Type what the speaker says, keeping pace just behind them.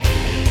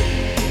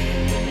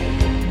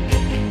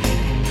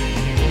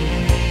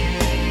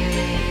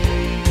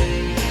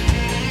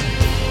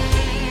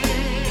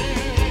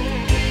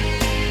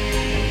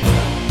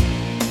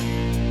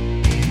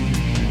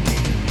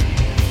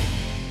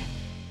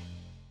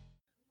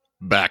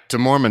Back to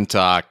Mormon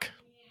Talk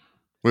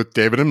with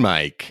David and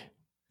Mike,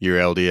 your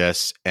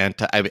LDS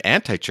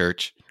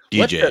anti-church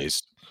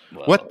DJs.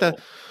 What the?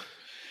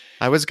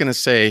 I was going to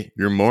say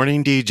your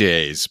morning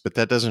DJs, but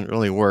that doesn't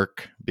really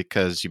work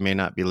because you may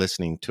not be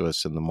listening to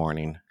us in the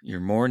morning. Your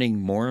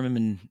morning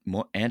Mormon,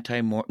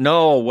 anti-Mormon.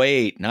 No,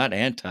 wait, not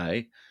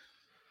anti.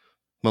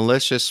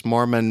 Malicious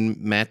Mormon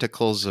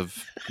manticles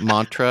of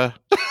mantra.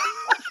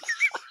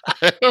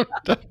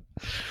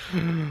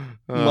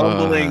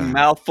 Mumbling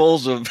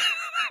mouthfuls of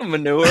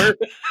manure.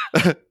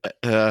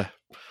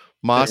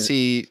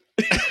 Mossy.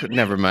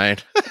 Never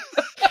mind.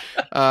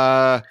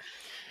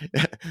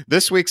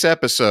 This week's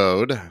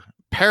episode,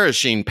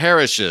 Perishing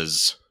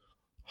Parishes.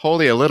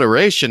 Holy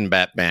alliteration,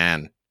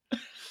 Batman.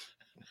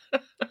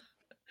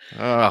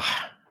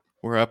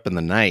 We're up in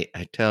the night,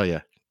 I tell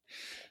you.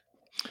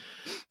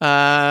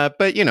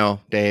 But you know,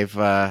 Dave,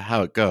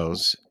 how it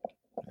goes.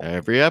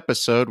 Every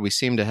episode, we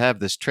seem to have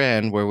this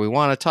trend where we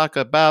want to talk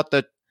about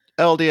the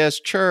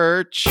LDS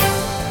Church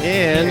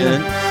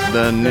in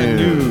the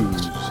news.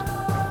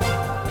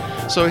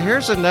 So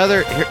here's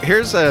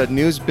a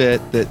news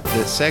bit that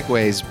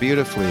segues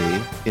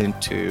beautifully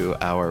into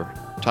our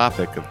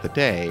topic of the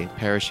day,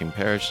 perishing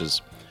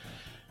parishes.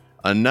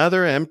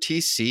 Another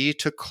MTC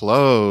to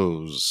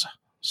close.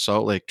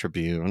 Salt Lake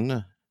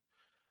Tribune.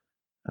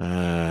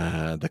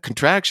 The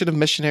contraction of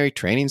missionary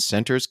training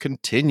centers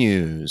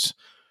continues.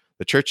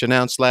 The church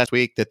announced last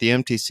week that the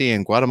MTC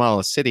in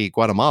Guatemala City,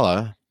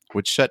 Guatemala,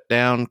 would shut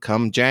down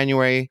come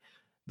January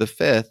the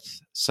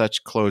 5th,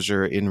 such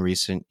closure in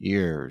recent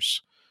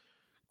years.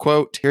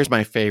 Quote, here's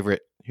my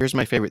favorite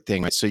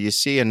thing. Right? So you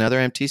see another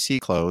MTC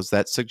close,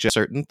 that suggests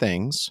certain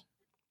things.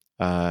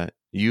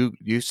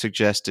 You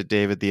suggested,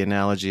 David, the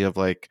analogy of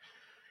like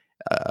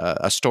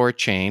a store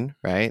chain,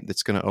 right?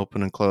 That's going to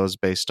open and close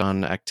based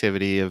on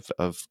activity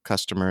of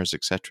customers,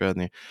 etc.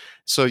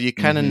 So you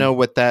kind of know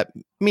what that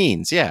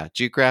means. Yeah,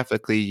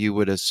 geographically, you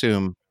would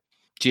assume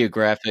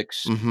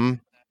geographics. Mm-hmm.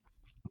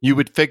 You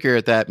would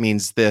figure that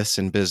means this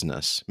in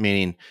business,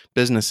 meaning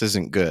business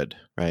isn't good,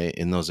 right?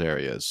 In those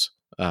areas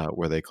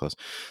where they close.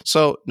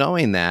 So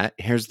knowing that,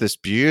 here's this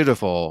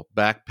beautiful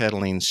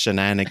backpedaling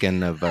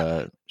shenanigan of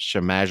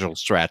Shemagel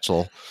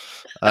Stratzel.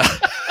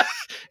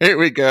 Here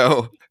we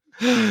go.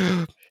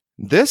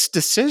 This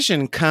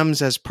decision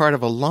comes as part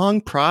of a long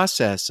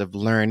process of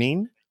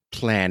learning,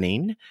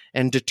 planning,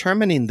 and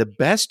determining the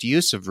best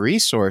use of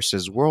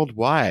resources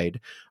worldwide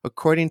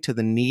according to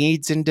the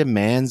needs and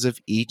demands of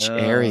each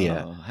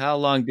area. How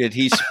long did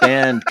he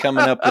spend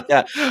coming up with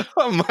that?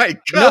 Oh my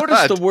God.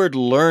 Notice the word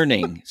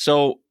learning.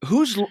 So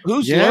who's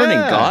learning?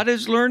 God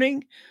is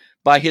learning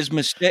by his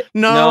mistake?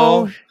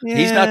 No,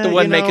 he's not the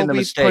one making the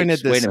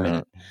mistakes. Wait a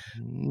minute.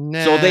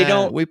 Nah, so they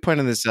don't. We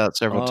pointed this out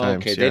several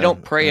times. Okay, they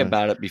don't pray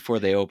about it before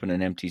they open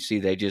an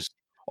MTC. They just.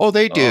 Oh,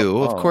 they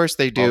do. Of course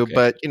they do. Okay.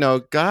 But,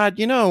 God,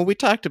 we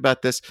talked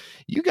about this.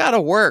 You got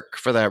to work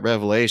for that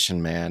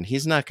revelation, man.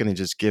 He's not going to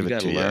just give it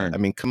to you. I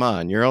mean, come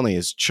on. You're only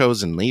his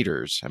chosen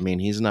leaders. I mean,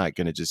 he's not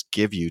going to just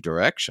give you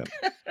direction.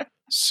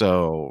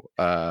 So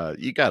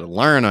you got to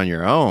learn on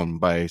your own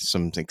by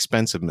some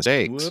expensive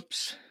mistakes.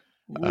 Whoops.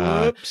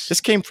 This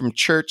came from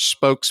church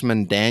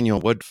spokesman Daniel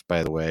Wood,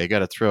 by the way. I got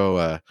to throw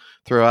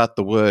out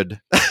the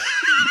wood.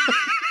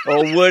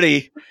 Oh,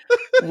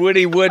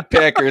 Woody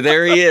Woodpecker.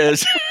 There he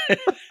is.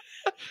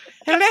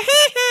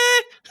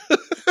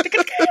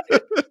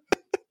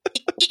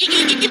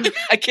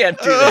 I can't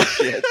do that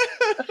shit.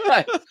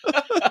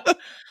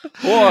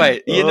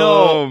 Boy,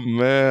 Oh,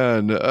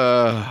 man.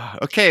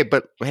 Okay,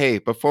 but hey,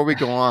 before we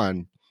go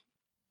on,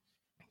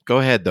 go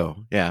ahead,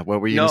 though. Yeah, what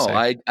were you going to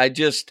say? I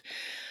just...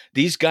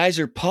 These guys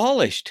are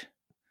polished.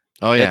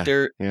 Oh, yeah.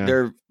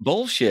 They're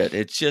bullshit.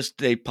 It's just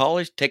they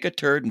take a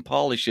turd and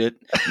polish it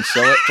and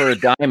sell it for a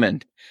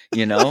diamond,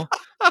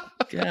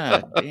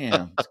 God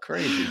damn, it's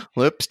crazy.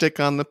 Lipstick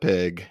on the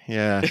pig.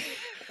 Yeah.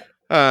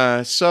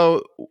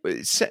 So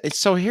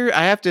here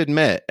I have to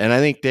admit, and I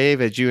think,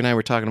 Dave, as you and I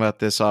were talking about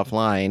this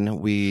offline,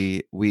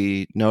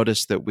 we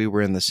noticed that we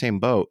were in the same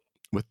boat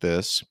with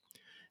this.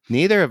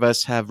 Neither of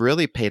us have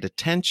really paid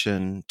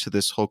attention to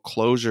this whole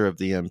closure of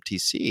the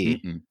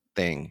MTC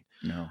thing.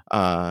 No.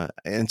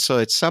 And so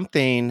it's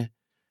something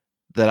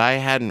that I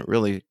hadn't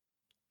really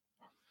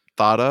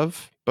thought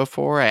of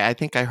before. I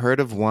think I heard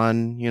of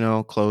one,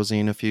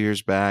 closing a few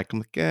years back.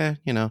 I'm like,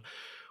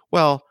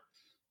 well,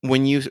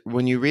 when you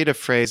read a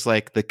phrase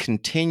like the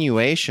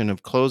continuation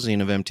of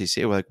closing of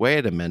MTC, we're like,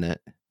 wait a minute,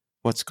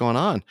 what's going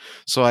on?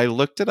 So I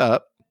looked it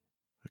up.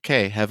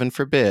 Okay, heaven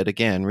forbid,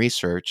 again,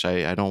 research.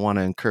 I don't want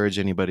to encourage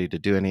anybody to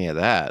do any of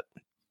that.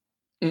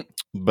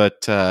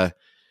 But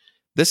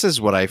this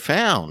is what I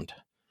found.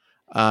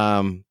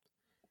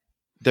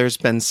 There's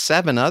been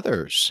 7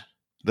 others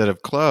that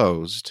have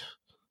closed.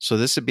 So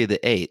this would be the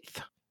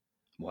 8th.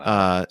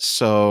 Wow.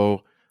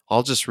 So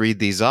I'll just read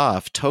these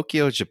off.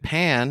 Tokyo,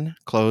 Japan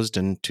closed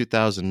in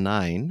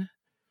 2009.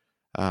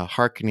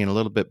 Harkening a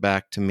little bit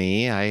back to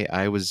me.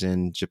 I was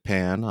in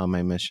Japan on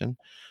my mission.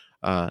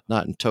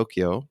 Not in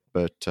Tokyo,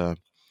 but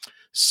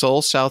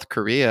Seoul, South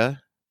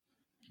Korea.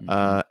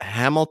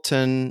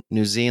 Hamilton,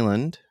 New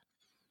Zealand.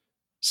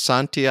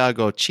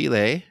 Santiago,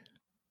 Chile,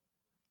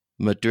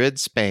 Madrid,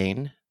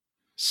 Spain,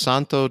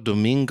 Santo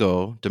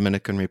Domingo,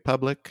 Dominican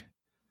Republic,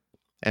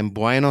 and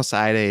Buenos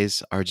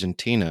Aires,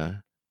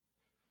 Argentina.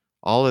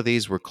 All of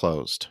these were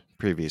closed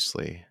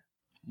previously.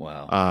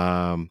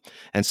 Wow.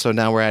 And so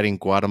now we're adding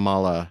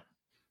Guatemala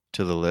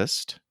to the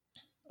list.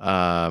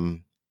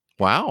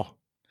 Wow.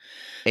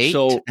 8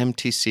 So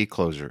MTC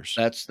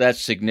closures. that's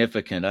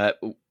significant.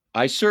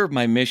 I served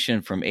my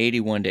mission from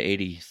 81 to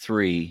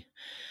 83.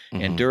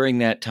 And during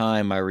that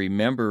time, I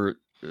remember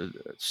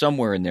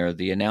somewhere in there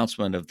the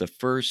announcement of the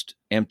first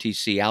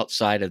MTC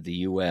outside of the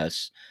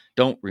U.S.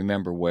 Don't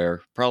remember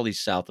where, probably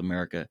South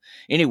America.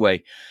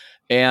 Anyway,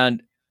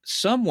 and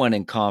someone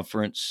in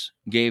conference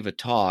gave a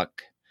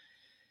talk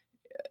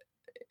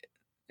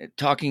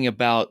talking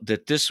about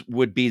that this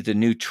would be the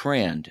new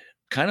trend,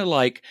 kind of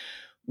like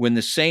when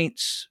the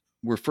saints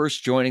were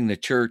first joining the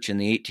church in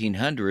the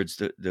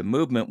 1800s, the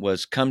movement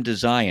was come to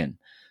Zion.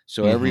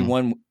 So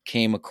everyone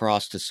came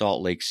across to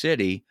Salt Lake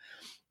City,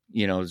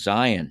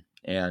 Zion.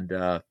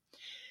 And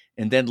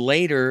then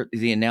later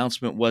the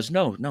announcement was,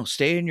 no,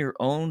 stay in your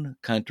own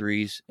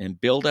countries and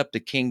build up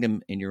the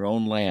kingdom in your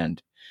own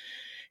land.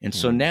 And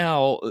so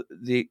now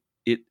the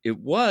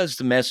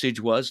message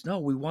was, no,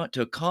 we want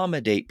to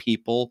accommodate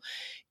people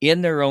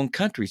in their own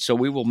country. So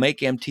we will make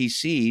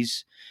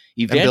MTCs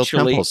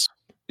eventually.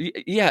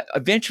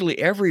 Eventually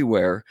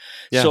everywhere.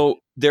 Yeah. So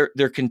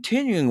they're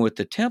continuing with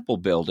the temple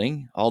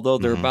building, although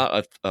they're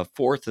about a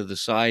fourth of the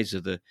size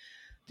of the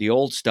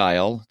old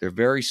style. They're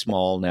very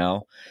small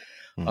now.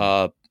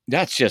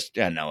 That's just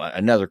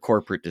another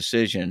corporate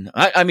decision.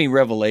 I mean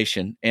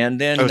revelation. And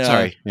then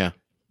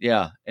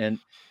yeah. And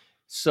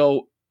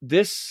so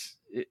this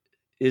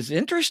is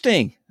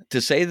interesting,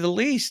 to say the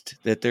least,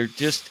 that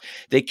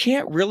they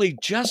can't really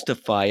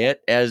justify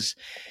it as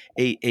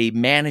a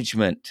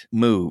management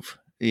move.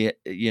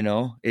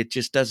 It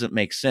just doesn't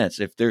make sense.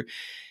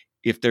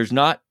 If there's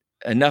not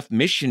enough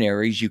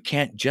missionaries, you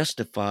can't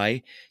justify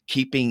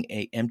keeping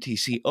a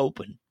MTC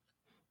open.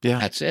 Yeah.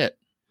 That's it.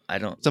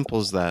 Simple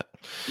as that.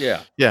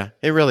 Yeah. Yeah,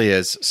 it really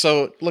is.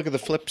 So look at the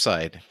flip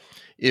side.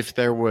 If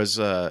there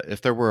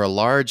were a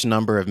large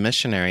number of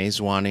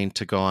missionaries wanting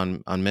to go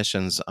on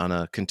missions on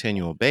a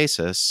continual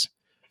basis,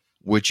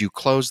 would you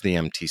close the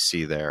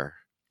MTC there?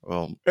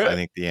 Well, I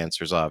think the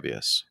answer is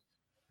obvious,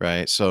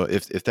 right? So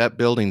if that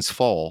building's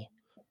full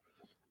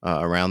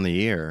around the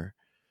year,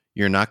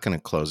 you're not going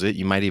to close it.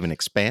 You might even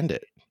expand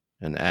it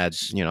and add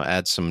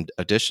some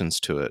additions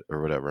to it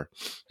or whatever.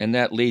 And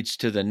that leads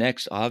to the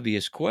next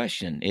obvious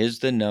question: is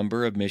the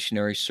number of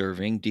missionaries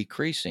serving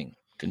decreasing,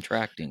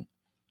 contracting?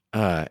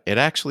 It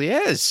actually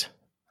is.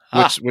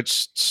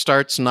 Which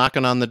starts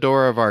knocking on the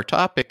door of our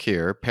topic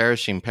here,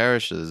 perishing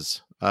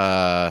parishes.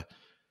 So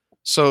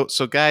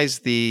guys,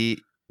 the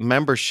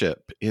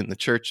membership in the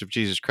Church of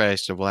Jesus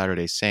Christ of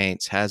Latter-day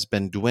Saints has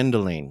been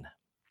dwindling.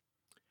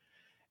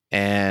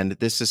 And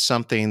this is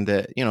something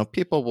that,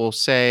 people will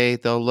say,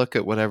 they'll look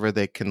at whatever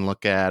they can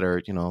look at,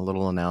 or,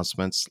 little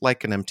announcements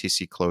like an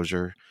MTC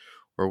closure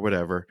or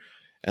whatever.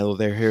 And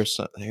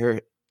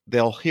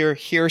they'll hear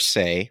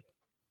hearsay,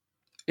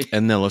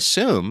 and they'll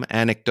assume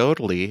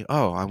anecdotally,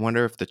 oh, I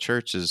wonder if the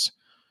church is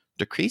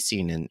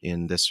decreasing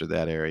in this or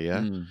that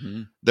area.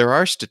 There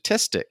are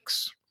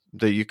statistics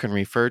that you can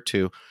refer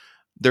to.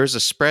 There's a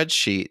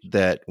spreadsheet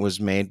that was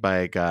made by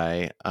a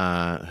guy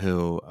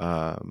who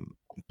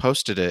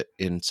posted it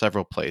in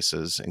several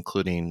places,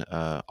 including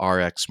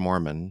RX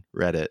Mormon,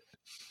 Reddit.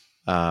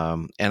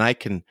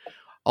 And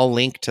I'll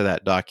link to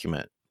that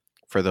document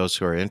for those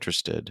who are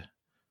interested.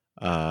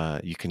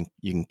 You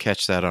can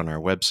catch that on our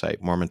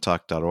website,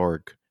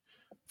 mormontalk.org,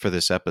 for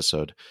this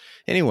episode.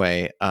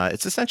 Anyway,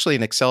 it's essentially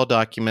an Excel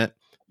document.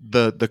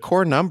 The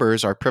core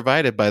numbers are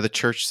provided by the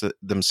church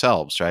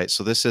themselves, right?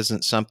 So this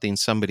isn't something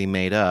somebody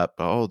made up.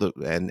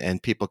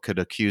 And people could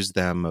accuse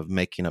them of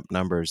making up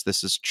numbers.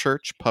 This is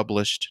church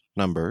published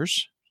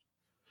numbers.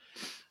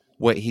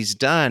 What he's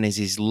done is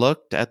he's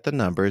looked at the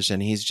numbers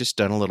and he's just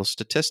done a little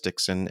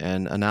statistics and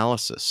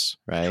analysis,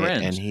 right?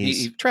 Trends. And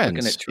he's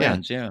looking at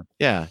trends.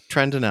 Yeah,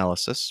 trend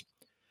analysis.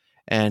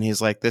 And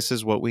he's like, this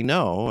is what we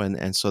know.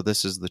 And so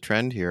this is the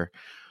trend here.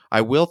 I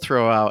will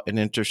throw out an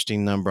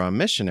interesting number on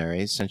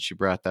missionaries since you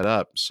brought that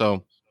up.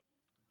 So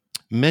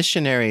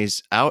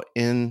missionaries out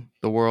in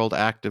the world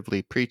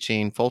actively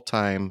preaching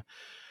full-time,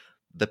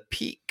 the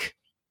peak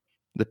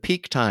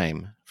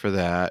time for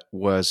that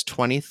was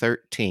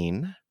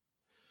 2013,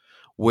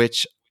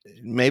 which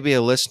maybe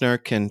a listener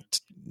can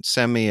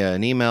send me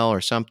an email or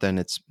something.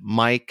 It's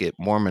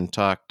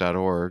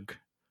mike@mormontalk.org.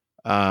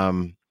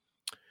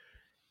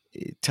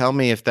 Tell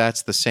me if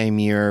that's the same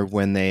year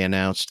when they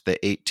announced the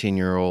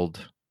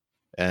 18-year-old,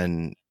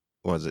 and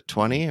was it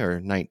 20 or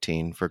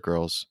 19 for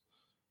girls?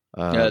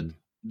 The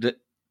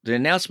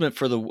announcement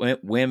for the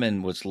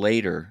women was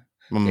later.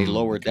 They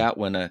lowered that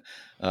one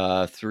 3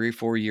 or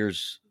 4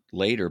 years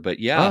later. But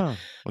yeah,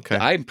 okay.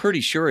 I'm pretty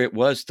sure it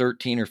was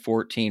 13 or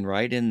 14,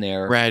 right in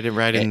there. Right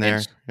in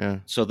there. Yeah.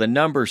 So the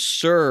number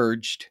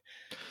surged.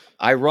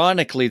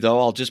 Ironically, though,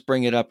 I'll just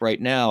bring it up right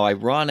now.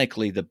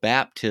 Ironically, the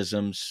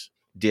baptisms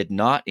did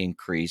not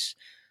increase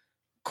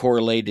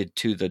correlated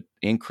to the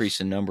increase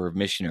in number of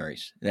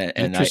missionaries. And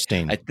I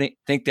Interesting.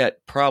 think that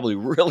probably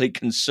really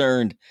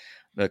concerned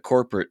the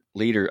corporate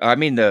leader. I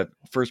mean, the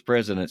first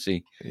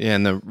presidency. Yeah,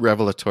 and the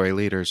revelatory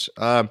leaders.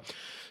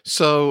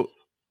 So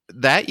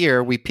that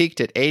year we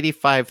peaked at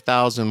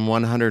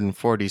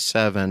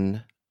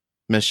 85,147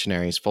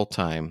 missionaries full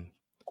time.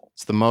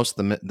 It's the most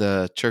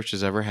the church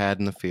has ever had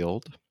in the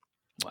field.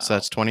 Wow. So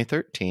that's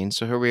 2013.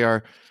 So here we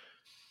are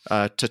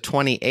to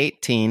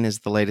 2018 is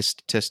the latest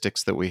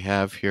statistics that we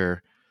have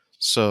here.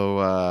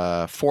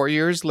 So 4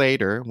 years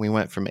later, we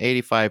went from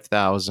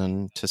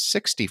 85,000 to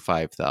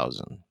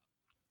 65,000.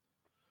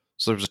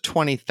 So there's a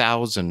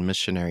 20,000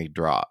 missionary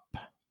drop.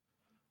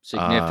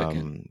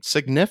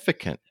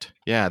 Significant.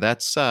 Yeah,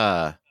 that's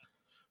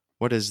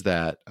what is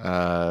that?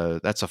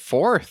 That's a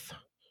fourth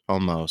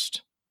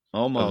almost.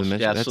 Almost.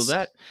 Yeah.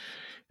 So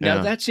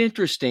that's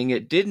interesting.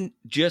 It didn't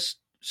just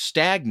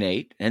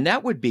stagnate, and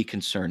that would be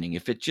concerning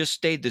if it just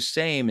stayed the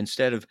same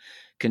instead of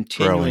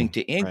continuing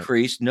to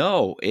increase. Right.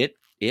 No, it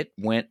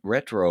went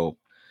retro.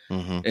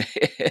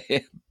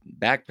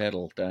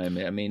 Backpedal time.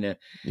 I mean,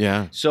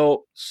 yeah.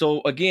 So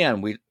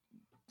again, we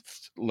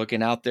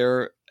looking out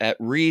there at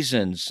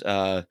reasons.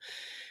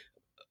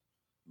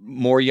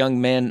 More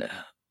young men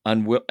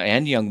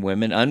and young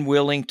women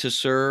unwilling to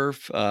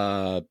serve.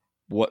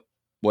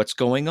 What's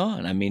going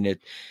on? I mean,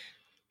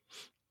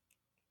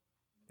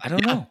 I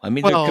don't know. I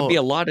mean, there could be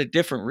a lot of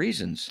different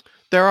reasons.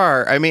 There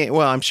are. I mean,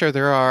 well, I'm sure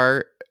there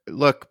are.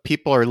 Look,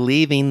 people are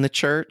leaving the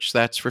church,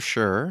 that's for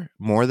sure,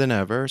 more than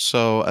ever.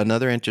 So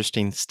another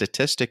interesting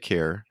statistic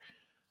here.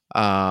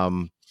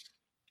 So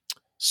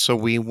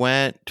we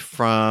went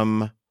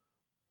from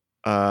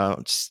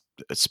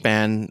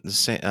span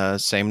the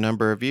same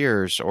number of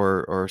years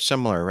or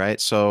similar,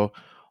 right? So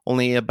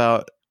only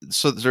about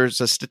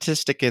there's a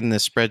statistic in the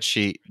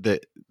spreadsheet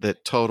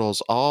that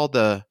totals all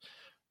the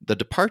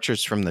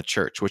departures from the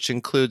church, which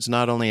includes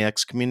not only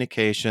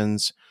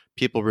excommunications,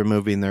 people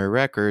removing their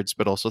records,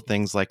 but also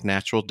things like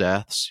natural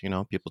deaths. You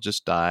know, people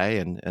just die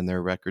and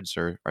their records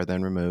are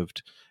then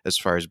removed as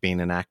far as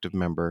being an active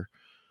member.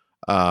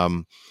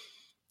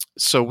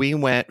 So we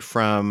went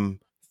from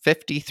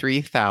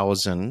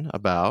 53,000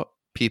 about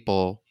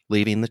people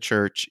leaving the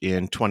church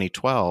in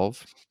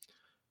 2012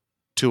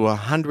 to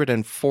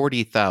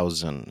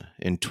 140,000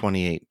 in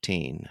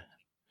 2018.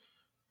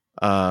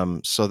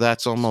 So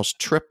that's almost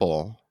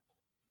triple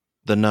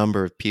the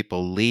number of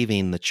people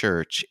leaving the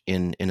church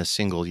in a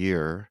single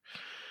year.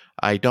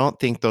 I don't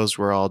think those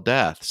were all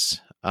deaths.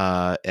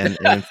 And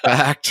in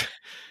fact,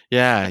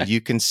 yeah,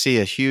 you can see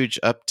a huge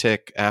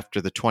uptick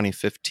after the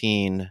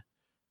 2015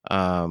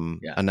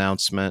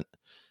 announcement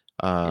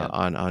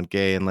on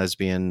gay and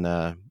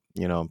lesbian,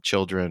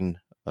 children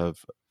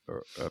of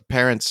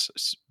parents,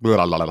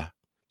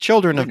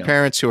 children of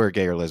parents who are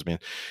gay or lesbian.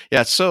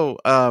 Yeah, so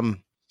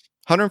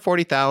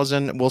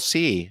 140,000. We'll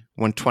see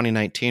when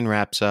 2019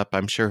 wraps up.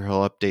 I'm sure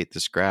he'll update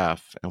this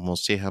graph, and we'll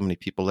see how many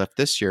people left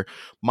this year.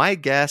 My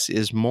guess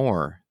is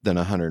more than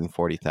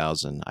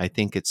 140,000. I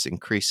think it's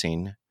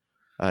increasing.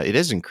 It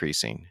is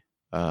increasing.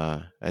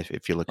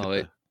 If you look at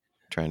the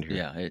trend here.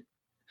 Yeah,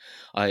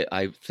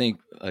 I think,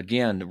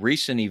 again,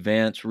 recent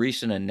events,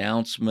 recent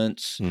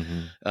announcements,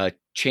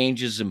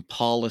 changes in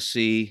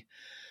policy,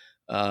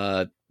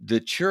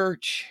 the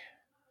church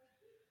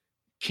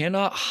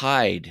cannot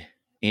hide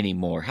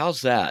anymore.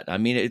 How's that? I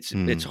mean,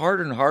 it's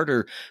harder and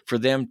harder for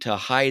them to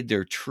hide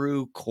their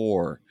true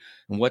core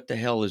and what the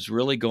hell is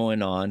really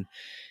going on,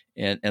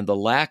 and the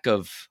lack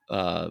of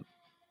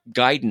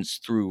guidance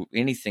through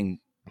anything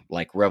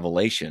like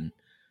revelation.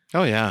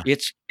 Oh yeah,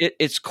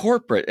 it's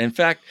corporate. In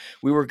fact,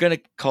 we were going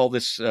to call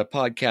this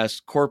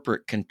podcast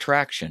 "Corporate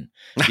Contraction"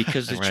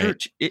 because the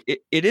church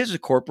it is a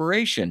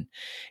corporation,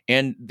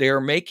 and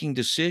they're making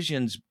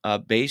decisions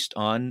based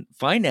on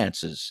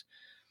finances,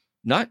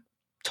 not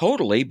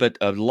totally, but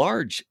a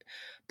large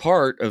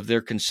part of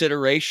their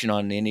consideration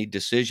on any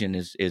decision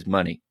is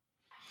money.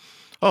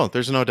 Oh,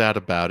 there's no doubt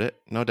about it.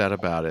 No doubt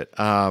about it.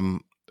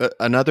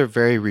 Another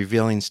very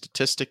revealing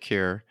statistic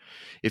here: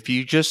 if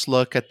you just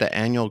look at the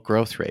annual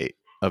growth rate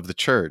of the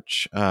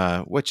church,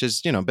 which has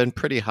been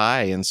pretty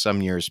high in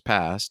some years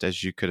past,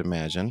 as you could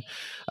imagine,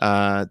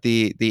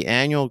 the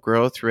annual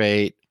growth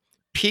rate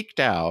peaked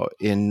out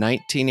in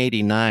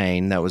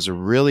 1989. That was a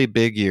really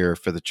big year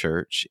for the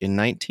church. In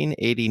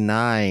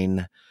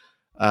 1989,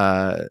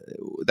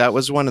 that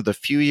was one of the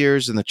few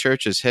years in the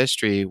church's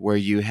history where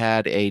you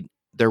had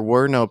there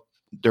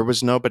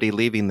was nobody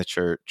leaving the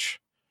church.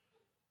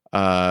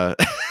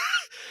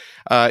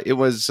 It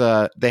was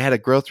they had a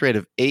growth rate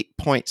of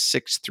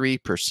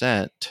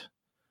 8.63%.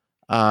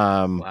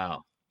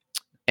 Wow.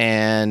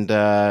 And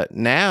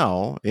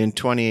now in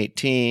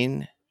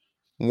 2018,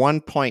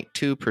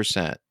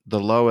 1.2%, the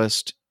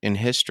lowest in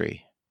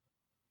history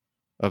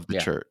of the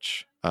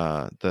church.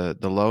 The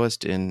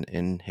lowest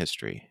in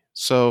history.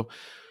 So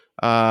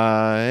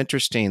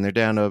interesting. They're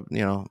down to,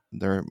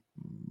 they're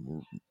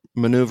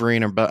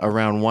maneuvering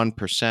around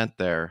 1%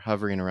 there,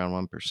 hovering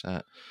around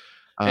 1%.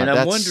 And I'm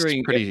that's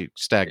wondering, pretty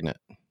stagnant.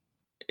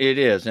 It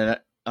is, and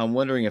I'm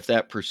wondering if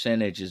that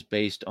percentage is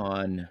based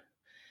on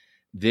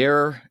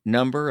their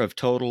number of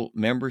total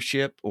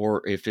membership,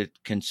 or if it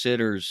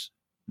considers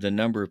the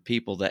number of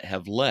people that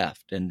have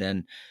left. And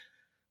then,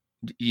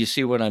 you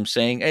see what I'm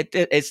saying?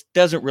 It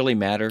doesn't really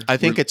matter. I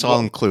think it's all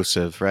Well,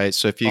 inclusive, right?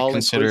 So if you all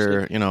inclusive.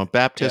 consider, Yeah.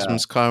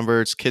 baptisms,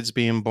 converts, kids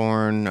being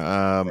born,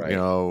 Right.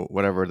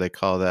 whatever they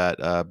call that,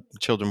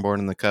 children born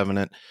in the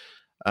covenant,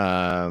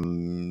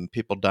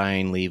 people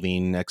dying,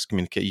 leaving,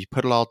 excommunicate, you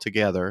put it all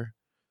together,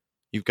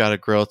 you've got a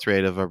growth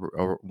rate of a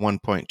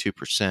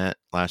 1.2%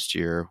 last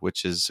year,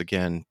 which is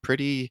again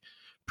pretty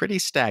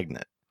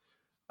stagnant.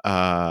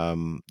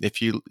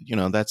 If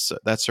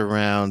that's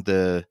around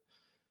the,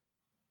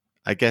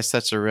 I guess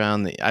that's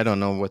around the, I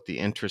don't know what the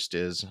interest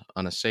is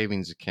on a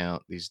savings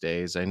account these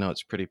days. I know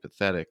it's pretty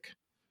pathetic.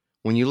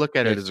 When you look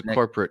at it It's as a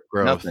corporate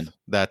growth, nothing.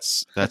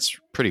 that's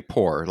pretty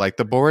poor. Like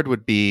the board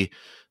would be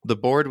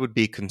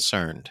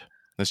concerned.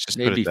 Let's just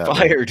They'd put it be that way.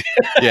 fired.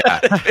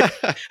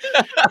 Yeah.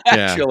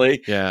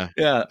 Actually. Yeah.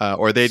 Yeah.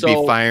 Or they'd be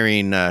So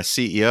firing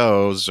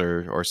CEOs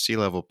or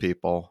C-level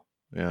people.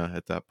 Yeah,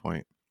 at that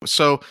point.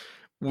 So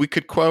we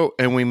could quote,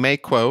 and we may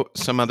quote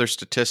some other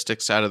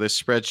statistics out of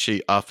this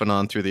spreadsheet off and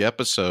on through the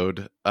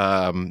episode.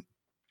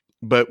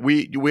 But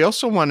we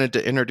also wanted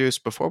to introduce,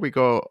 before we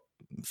go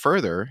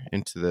further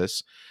into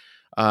this,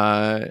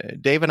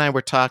 Dave and I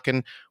were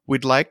talking,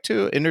 we'd like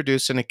to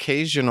introduce an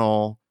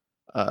occasional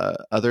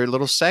other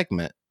little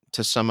segment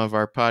to some of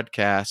our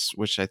podcasts,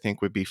 which I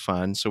think would be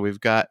fun. So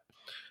we've got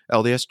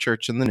LDS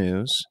Church in the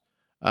News.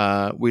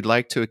 We'd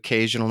like to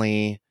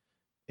occasionally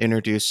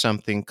introduce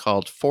something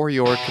called For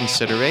Your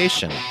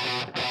Consideration.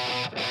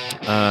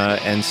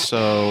 And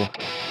so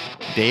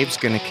Dave's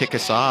going to kick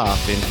us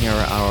off in here,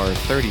 our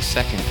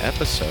 32nd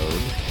episode,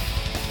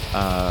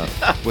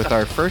 with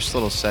our first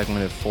little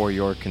segment of For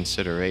Your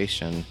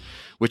Consideration,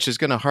 which is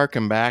going to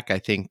harken back, I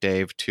think,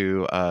 Dave,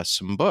 to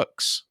some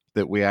books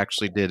that we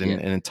actually did an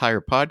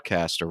entire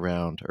podcast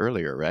around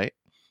earlier, right?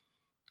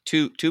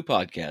 Two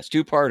podcasts,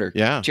 two-parter.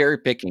 Yeah. Cherry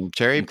picking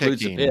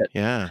includes a bit.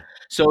 Yeah.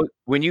 So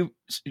when you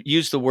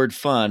use the word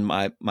fun,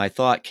 my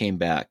thought came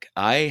back.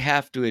 I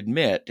have to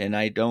admit, and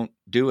I don't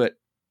do it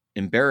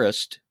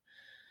embarrassed.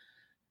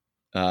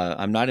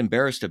 I'm not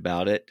embarrassed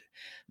about it.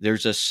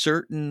 There's a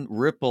certain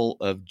ripple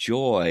of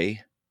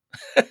joy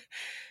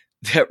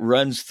that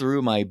runs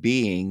through my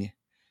being,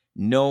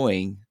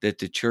 knowing that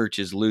the church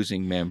is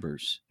losing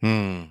members.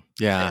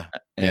 Yeah.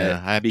 I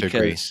have to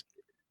agree.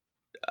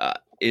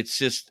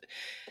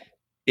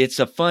 It's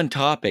a fun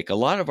topic. A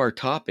lot of our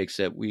topics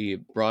that we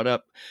brought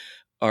up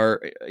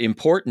are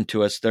important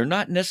to us. They're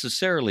not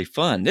necessarily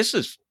fun. This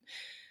is,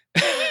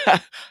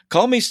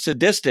 call me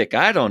sadistic.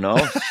 I don't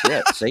know.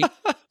 Shit,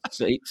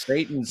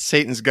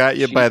 Satan's got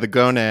you by the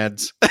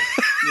gonads.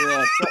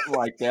 Yeah, something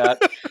like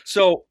that.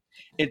 So,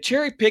 and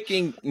cherry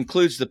picking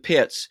includes the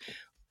pits.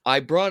 I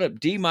brought up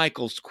D.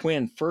 Michaels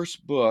Quinn,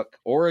 first book,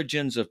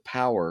 Origins of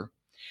Power.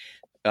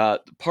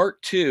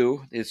 Part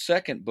 2, his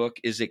second book,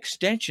 is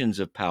Extensions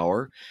of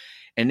Power.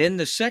 And in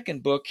the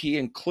second book, he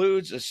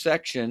includes a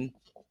section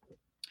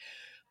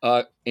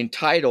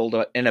entitled,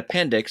 an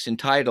appendix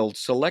entitled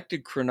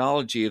Selected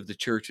Chronology of the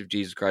Church of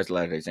Jesus Christ of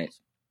Latter-day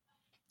Saints.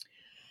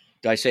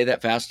 Did I say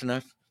that fast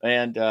enough?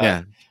 And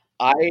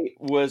I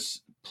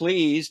was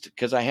pleased,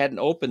 because I hadn't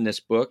opened this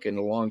book in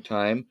a long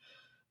time.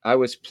 I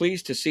was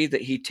pleased to see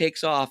that he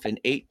takes off in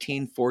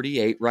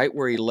 1848, right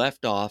where he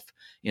left off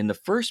in the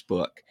first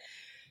book.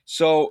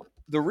 So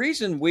the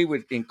reason we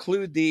would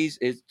include these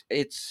is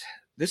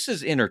this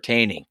is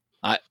entertaining.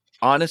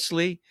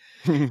 Honestly,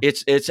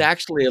 it's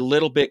actually a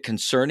little bit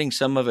concerning.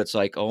 Some of it's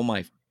like, oh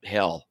my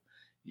hell,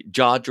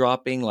 jaw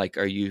dropping. Like,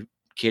 are you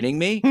kidding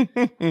me?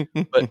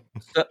 But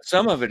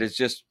some of it is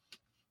just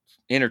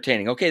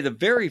entertaining. Okay, the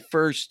very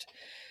first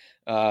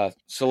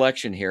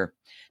selection here.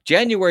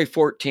 January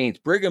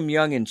 14th, Brigham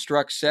Young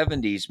instructs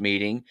 70s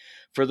meeting.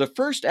 For the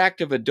first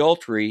act of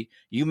adultery,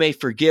 you may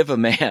forgive a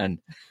man.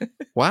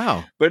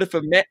 Wow. But if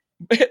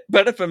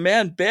a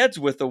man beds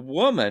with a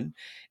woman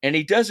and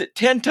he does it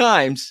 10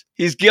 times,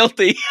 he's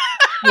guilty.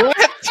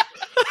 What?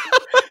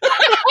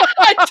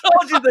 I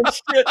told you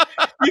this shit.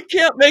 You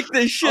can't make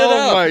this shit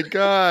up. Oh my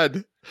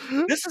God.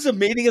 This is a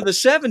meeting of the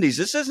 70s.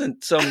 This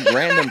isn't some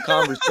random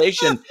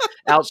conversation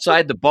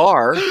outside the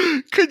bar.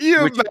 Could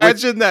you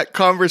imagine that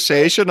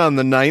conversation on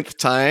the 9th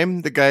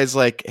time? The guy's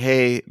like,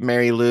 hey,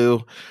 Mary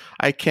Lou,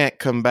 I can't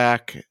come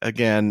back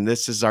again.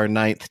 This is our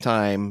 9th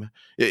time.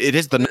 It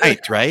is the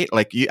 9th, right?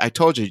 Like I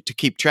told you to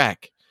keep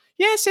track.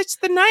 Yes, it's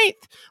the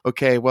 9th.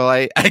 Okay, well,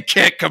 I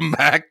can't come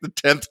back the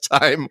 10th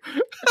time.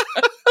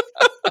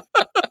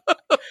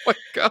 Oh my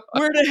God.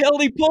 Where the hell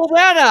did he pull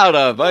that out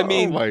of? I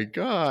mean, oh my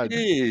God.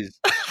 Geez.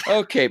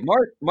 Okay,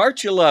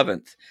 March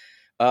 11th,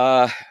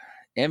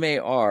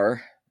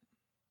 MAR,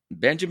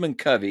 Benjamin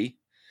Covey,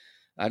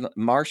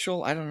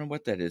 Marshall, I don't know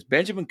what that is.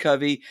 Benjamin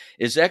Covey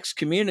is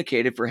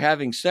excommunicated for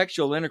having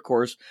sexual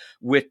intercourse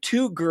with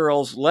 2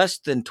 girls less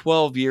than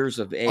 12 years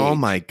of age. Oh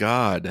my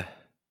God.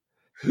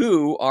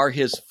 Who are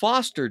his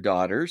foster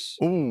daughters.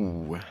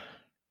 Ooh.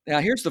 Now,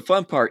 here's the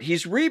fun part.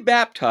 He's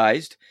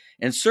rebaptized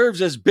and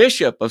serves as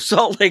Bishop of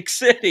Salt Lake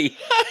City.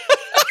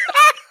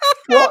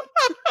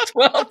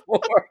 12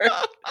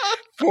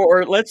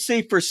 let's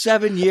see, for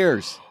 7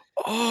 years.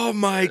 Oh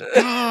my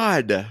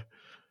God.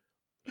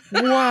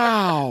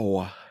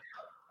 Wow.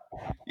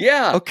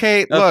 Yeah.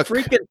 Okay, A look.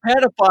 freaking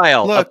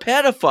pedophile. Look, a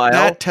pedophile.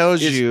 That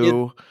tells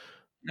you.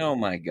 Oh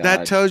my God.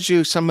 That tells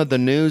you some of the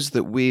news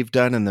that we've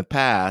done in the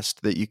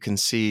past that you can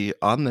see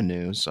on the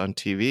news, on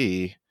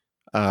TV,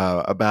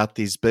 about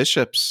these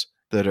bishops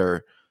that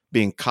are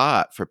being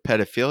caught for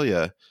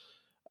pedophilia.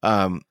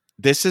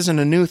 This isn't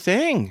a new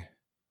thing,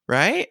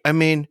 right? I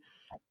mean,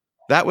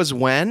 that was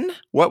when?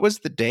 What was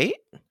the date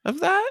of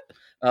that?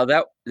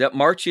 That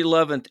March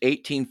 11th,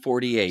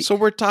 1848. So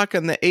we're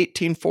talking the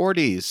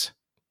 1840s.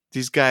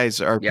 These guys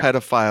are Yeah.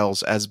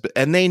 pedophiles,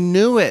 and they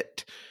knew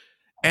it.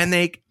 And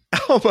they,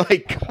 oh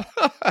my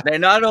God. They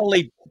not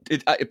only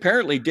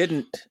apparently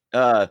didn't,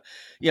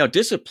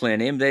 discipline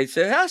him. They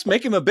said, let's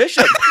make him a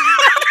bishop.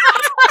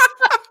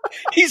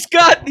 He's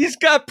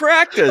got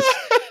practice.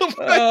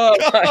 Oh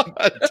my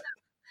God.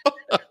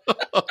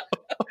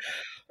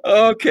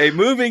 Okay,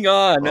 moving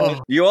on.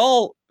 Oh. You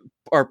all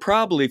are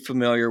probably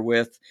familiar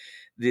with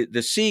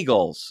the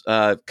seagulls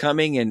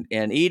coming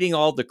and eating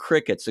all the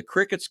crickets. The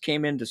crickets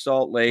came into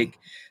Salt Lake.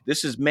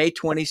 This is May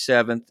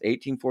 27th,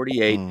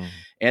 1848,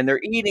 and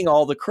they're eating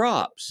all the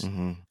crops.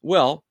 Mm-hmm.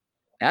 Well,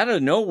 out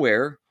of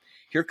nowhere,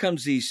 here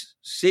comes these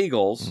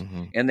seagulls,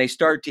 and they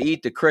start to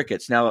eat the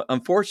crickets. Now,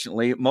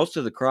 unfortunately, most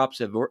of the crops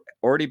have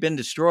already been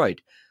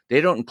destroyed.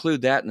 They don't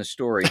include that in the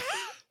story.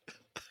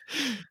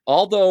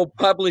 Although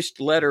published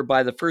letter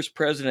by the First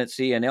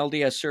Presidency and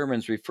LDS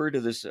sermons refer to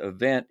this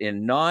event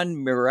in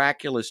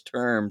non-miraculous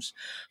terms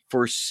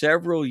for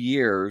several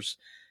years,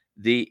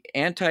 the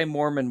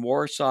anti-Mormon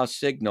Warsaw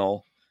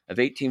Signal of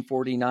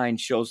 1849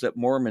 shows that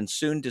Mormons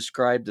soon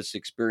described this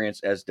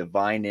experience as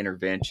divine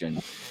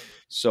intervention.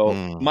 So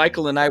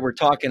Michael and I were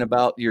talking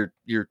about your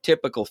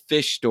typical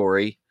fish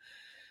story,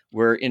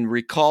 where in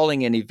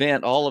recalling an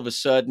event, all of a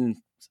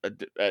sudden,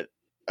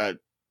 a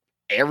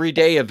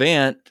everyday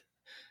event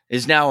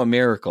is now a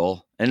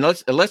miracle, and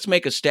let's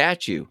make a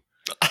statue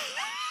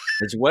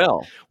as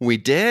well. We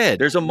did.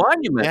 There's a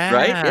monument,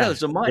 right? Yeah,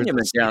 there's a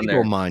monument down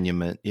there.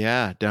 Monument,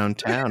 yeah,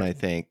 downtown. I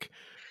think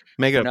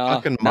make a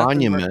fucking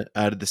monument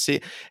out of the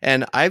sea.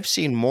 And I've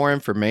seen more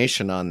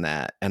information on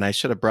that, and I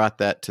should have brought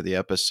that to the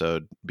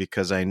episode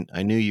because I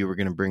knew you were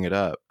going to bring it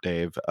up,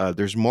 Dave.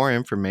 There's more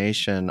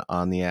information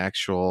on the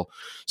actual.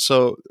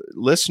 So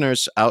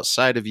listeners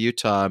outside of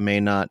Utah may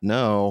not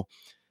know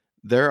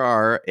there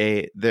are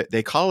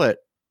they call it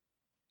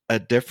a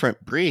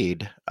different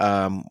breed.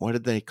 What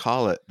did they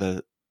call it?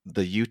 The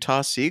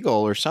Utah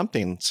seagull or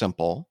something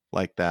simple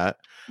like that.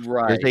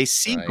 Right. There's a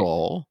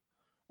seagull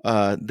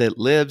that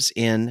lives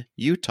in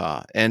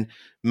Utah, and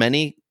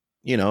many,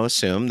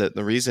 assume that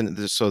the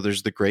reason. So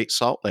there's the Great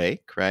Salt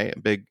Lake, right? A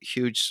big,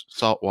 huge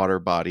saltwater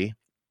body,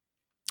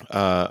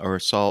 or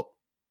salt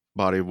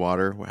body of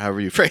water,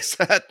 however you phrase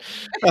that.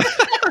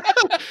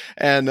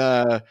 and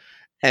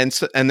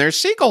there's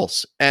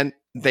seagulls, and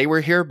they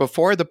were here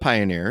before the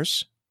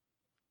pioneers.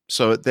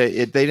 So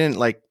they didn't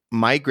like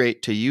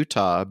migrate to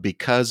Utah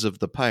because of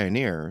the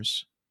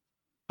pioneers.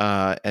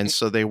 And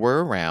so they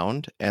were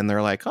around, and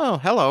they're like, oh,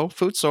 hello,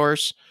 food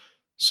source.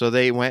 So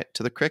they went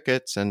to the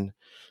crickets. And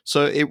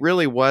so it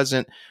really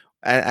wasn't,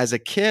 as a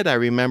kid, I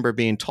remember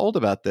being told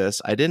about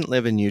this. I didn't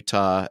live in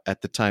Utah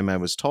at the time I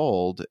was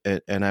told.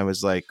 And I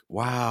was like,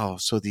 wow,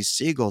 so these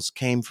seagulls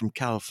came from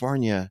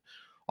California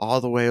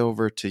all the way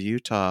over to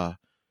Utah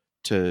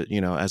to,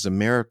 as a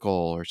miracle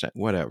or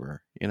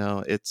whatever,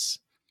 it's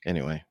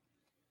anyway.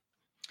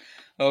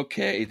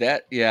 Okay,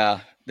 that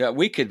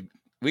we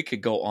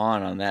could go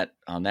on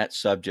that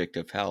subject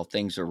of how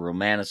things are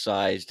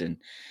romanticized and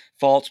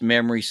false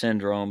memory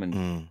syndrome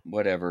and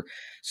whatever.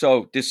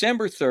 So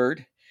December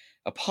 3rd,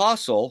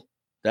 Apostle,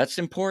 that's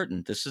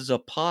important. This is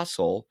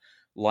Apostle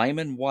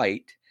Lyman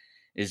Wight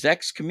is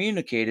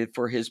excommunicated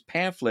for his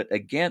pamphlet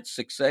against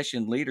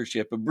succession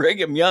leadership of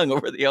Brigham Young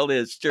over the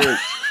LDS Church.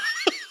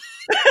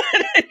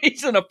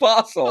 He's an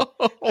apostle.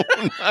 Oh,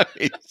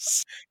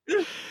 nice.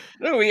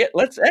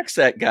 Let's X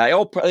that guy.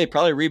 Oh, they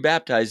probably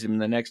rebaptize him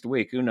the next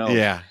week. Who knows?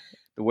 Yeah.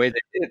 The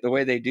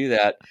way they do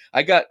that.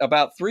 I got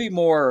about 3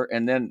 more,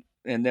 and then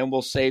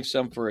we'll save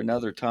some for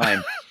another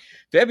time.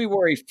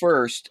 February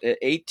 1st,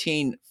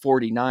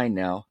 1849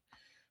 now.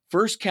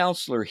 First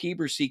counselor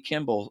Heber C.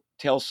 Kimball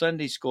tells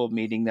Sunday school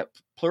meeting that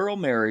plural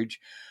marriage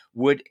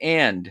would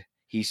end,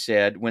 he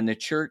said, when the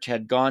church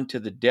had gone to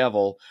the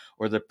devil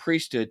or the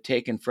priesthood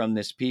taken from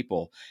this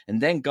people, and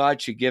then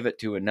God should give it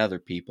to another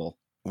people.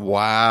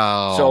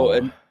 Wow. So,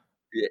 who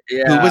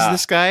was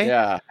this guy?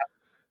 Yeah,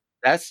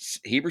 that's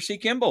Heber C.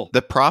 Kimball,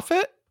 the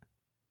prophet.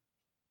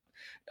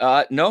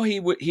 No, he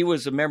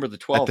was a member of the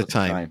 12 at the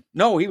time.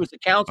 No, he was a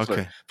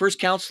counselor, okay. First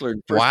counselor.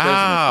 First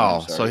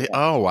wow. Presidency,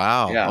 oh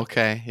wow. Yeah.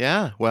 Okay.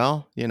 Yeah.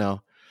 Well,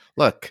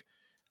 look,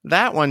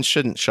 that one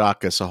shouldn't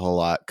shock us a whole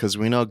lot because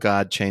we know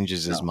God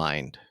changes his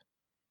mind.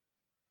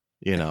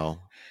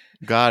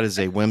 God is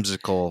a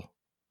whimsical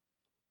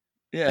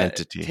Yeah,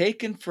 entity.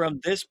 taken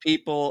from this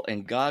people,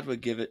 and God would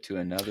give it to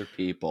another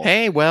people.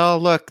 Hey, well,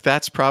 look,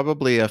 that's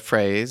probably a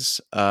phrase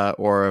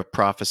or a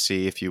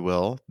prophecy, if you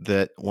will,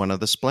 that one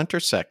of the splinter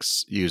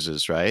sects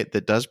uses, right?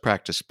 That does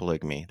practice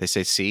polygamy. They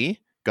say,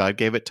 "See, God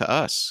gave it to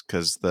us,"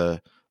 because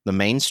the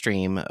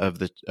mainstream of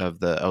the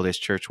LDS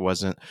Church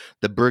wasn't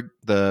the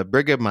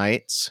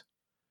Brighamites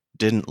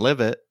didn't live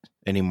it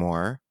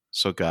anymore,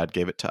 so God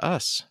gave it to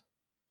us.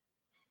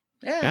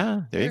 Yeah, Yeah, there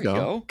you there you go.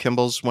 go.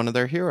 Kimball's one of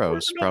their Where's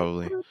heroes, another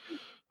probably. person?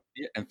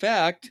 Yeah, in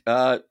fact,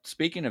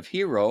 speaking of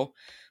hero,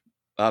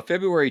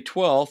 February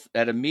 12th,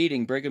 at a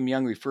meeting, Brigham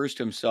Young refers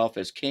to himself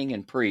as king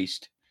and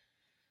priest.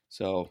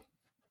 So,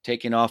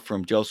 taking off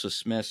from Joseph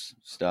Smith's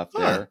stuff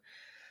Huh.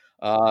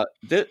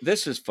 there.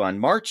 This is fun.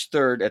 March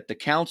 3rd, at the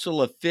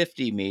Council of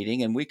 50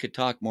 meeting, and we could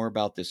talk more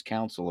about this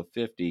Council of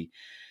 50,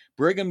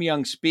 Brigham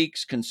Young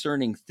speaks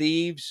concerning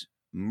thieves,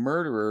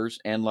 murderers,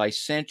 and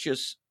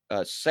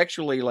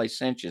sexually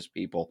licentious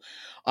people.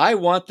 I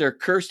want their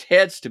cursed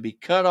heads to be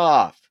cut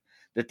off,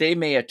 that they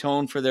may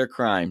atone for their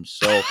crimes.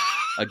 So,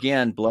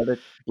 again, blood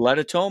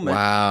atonement,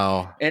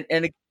 Wow. and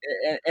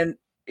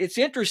it's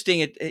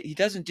interesting. He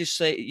doesn't just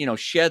say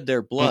shed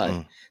their blood.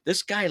 Mm-mm.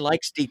 This guy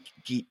likes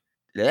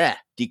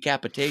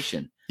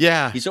decapitation.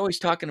 Yeah. He's always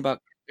talking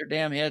about their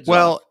damn heads off.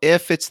 Well,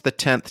 if it's the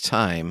 10th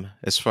time,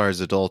 as far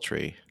as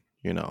adultery,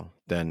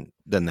 then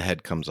the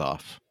head comes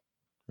off,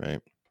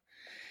 right?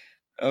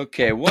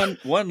 Okay,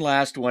 one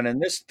last one, and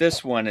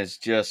this one is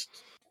just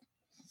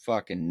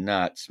fucking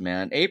nuts,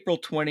 man. April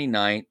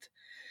 29th,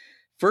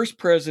 First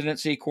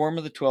Presidency, Quorum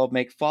of the 12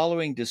 make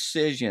following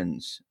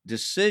decisions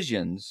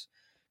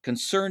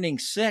concerning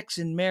sex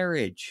and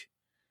marriage.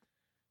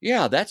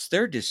 Yeah, that's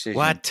their decision.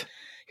 What?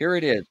 Here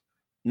it is.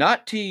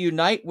 Not to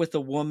unite with a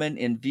woman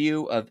in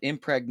view of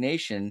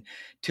impregnation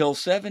till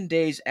 7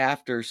 days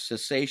after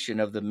cessation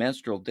of the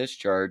menstrual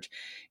discharge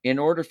in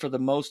order for the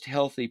most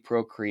healthy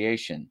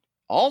procreation.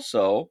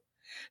 Also,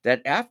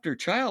 that after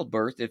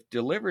childbirth, if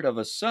delivered of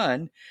a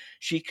son,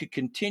 she could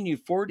continue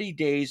 40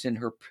 days in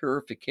her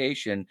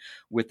purification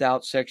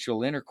without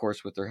sexual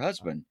intercourse with her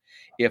husband.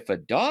 If a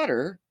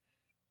daughter,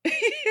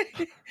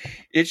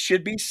 it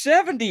should be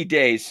 70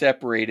 days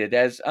separated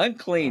as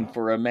unclean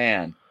for a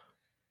man.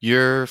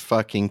 You're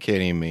fucking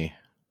kidding me.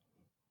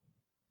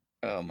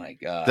 Oh my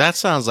God. That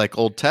sounds like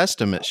Old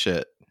Testament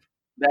shit.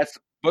 That's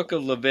Book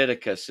of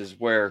Leviticus is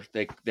where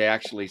they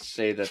actually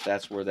say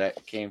that's where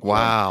that came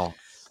Wow.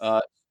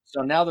 from.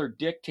 So now they're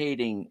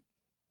dictating,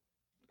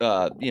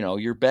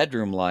 your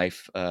bedroom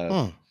life.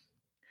 Yeah,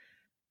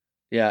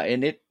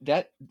 and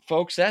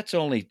folks, that's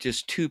only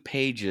just 2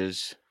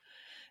 pages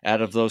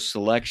out of those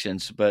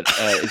selections. But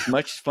as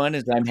much fun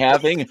as I'm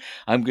having,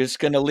 I'm just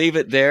going to leave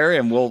it there,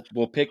 and we'll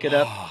pick it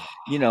up,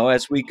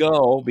 as we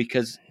go.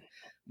 Because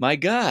my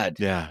God,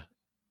 Yeah.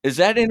 is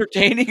that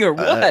entertaining or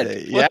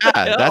what? Yeah, What the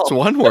hell? that's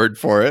one word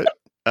for it.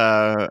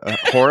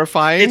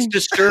 Horrifying. It's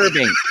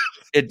disturbing.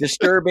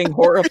 Disturbing,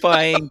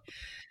 horrifying.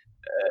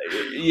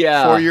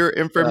 Yeah. For your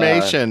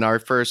information, our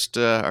first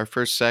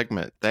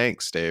segment.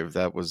 Thanks, Dave.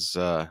 That was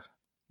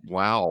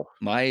wow.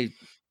 My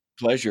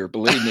pleasure,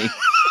 believe me.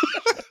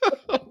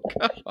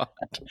 God.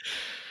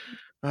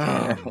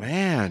 Oh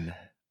man.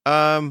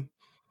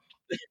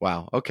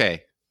 Wow.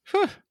 Okay.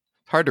 Whew.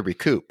 Hard to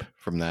recoup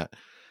from that.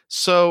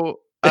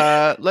 So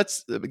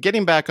let's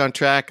getting back on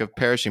track of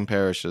perishing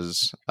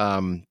parishes.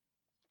 Have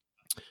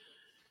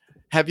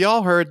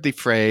y'all heard the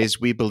phrase,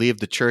 "We believe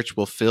the church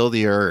will fill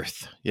the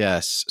earth"?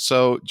 Yes.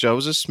 So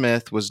Joseph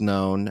Smith was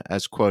known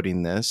as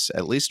quoting this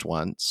at least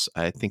once.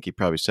 I think he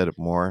probably said it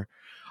more.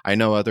 I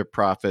know other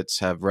prophets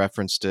have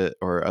referenced it,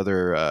 or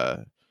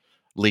other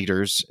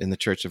leaders in the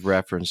church have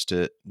referenced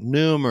it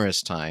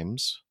numerous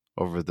times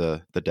over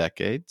the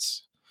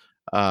decades.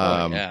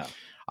 Oh yeah.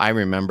 I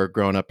remember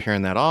growing up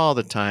hearing that all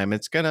the time.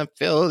 It's going to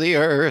fill the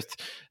earth.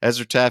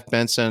 Ezra Taft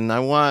Benson, I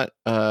want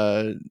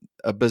a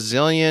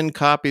bazillion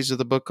copies of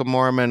the Book of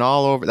Mormon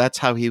all over. That's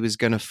how he was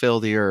going to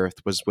fill the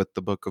earth, was with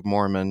the Book of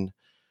Mormon.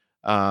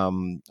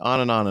 On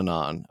and on and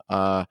on.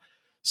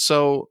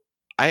 So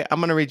I'm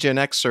going to read you an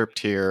excerpt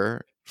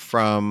here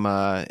from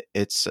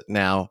it's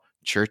now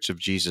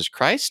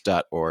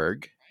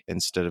churchofjesuschrist.org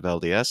instead of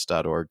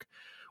LDS.org,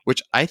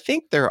 which I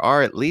think there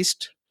are at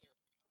least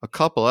a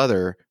couple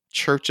other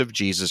Church of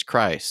Jesus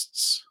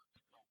Christs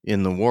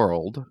in the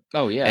world.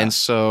 Oh yeah. And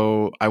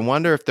so I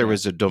wonder if there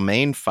was a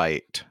domain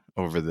fight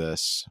over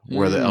this,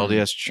 where the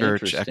LDS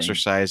Church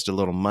exercised a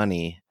little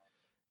money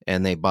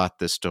and they bought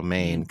this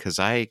domain, because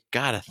I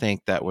gotta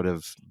think that would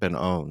have been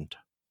owned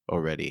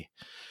already.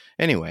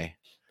 Anyway,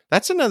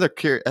 that's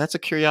a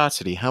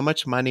curiosity. How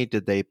much money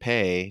did they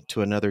pay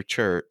to another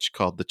church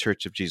called the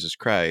Church of Jesus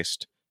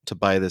Christ to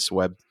buy this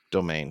web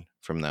domain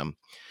from them?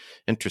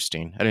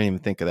 Interesting. I didn't even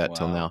think of that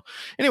till now.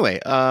 Anyway,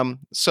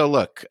 so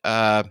look,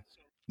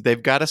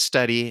 they've got a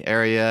study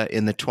area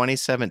in the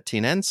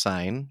 2017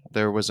 Ensign.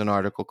 There was an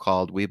article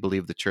called "We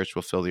Believe the Church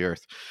Will Fill the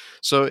Earth."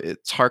 So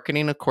it's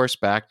hearkening, of course,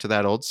 back to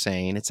that old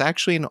saying. It's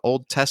actually an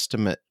Old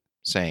Testament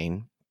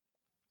saying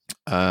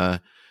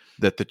that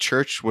the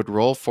church would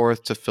roll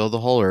forth to fill the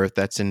whole earth.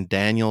 That's in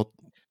Daniel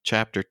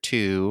chapter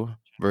 2,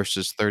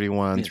 verses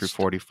 31 through Yes.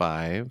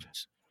 45.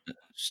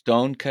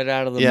 Stone cut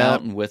out of the Yeah,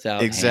 mountain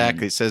without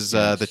exactly. It hands. says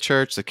the Yes.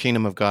 church, the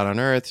kingdom of God on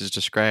earth, is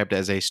described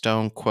as a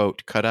stone,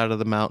 quote, cut out of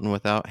the mountain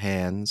without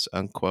hands,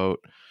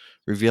 unquote,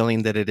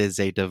 revealing that it is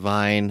a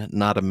divine,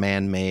 not a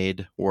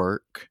man-made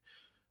work,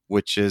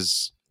 which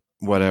is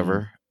Mm.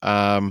 whatever.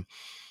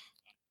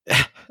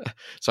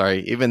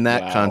 Sorry, even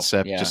that Wow.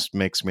 concept Yeah. just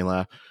makes me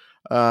laugh.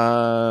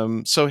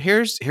 So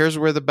here's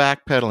where the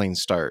backpedaling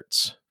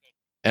starts.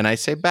 And I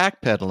say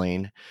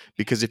backpedaling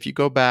because if you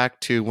go back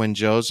to when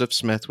Joseph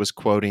Smith was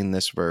quoting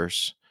this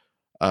verse,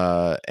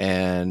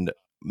 and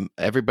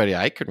everybody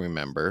I can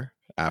remember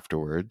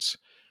afterwards,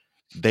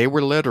 they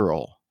were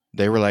literal.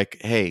 They were like,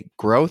 hey,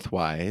 growth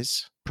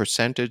wise,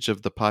 percentage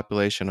of the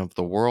population of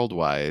the world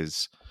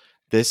wise,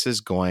 this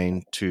is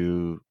going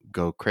to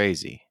go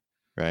crazy,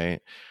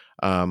 right?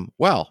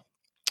 Well,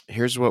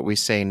 here's what we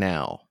say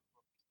now.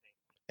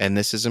 And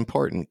this is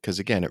important because,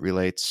 again, it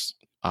relates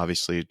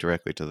obviously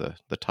directly to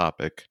the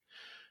topic,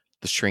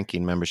 the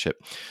shrinking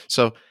membership.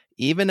 So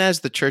even as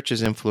the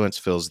church's influence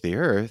fills the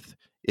earth,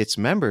 its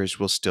members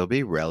will still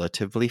be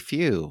relatively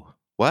few.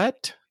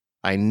 What?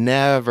 I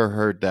never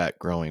heard that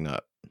growing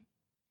up.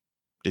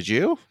 Did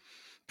you?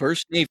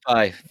 First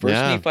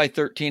Yeah. Nephi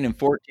 13 and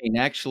 14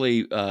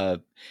 actually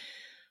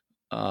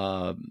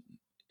um,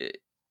 it,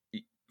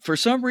 for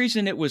some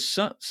reason it was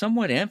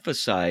somewhat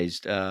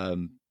emphasized,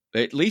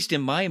 at least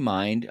in my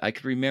mind. I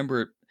could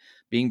remember it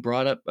being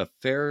brought up a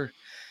fair.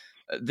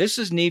 This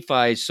is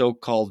Nephi's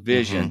so-called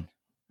Mm-hmm. vision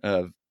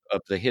of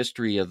the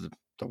history of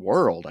the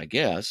world, I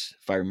guess,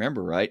 if I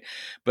remember right.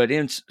 But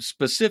in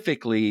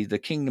specifically the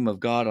kingdom of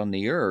God on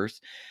the earth,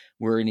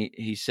 where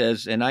he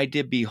says, "And I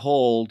did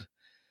behold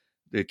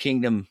the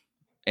kingdom,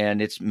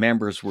 and its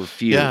members were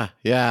few." Yeah,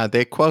 yeah,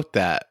 they quote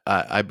that.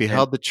 I And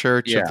beheld the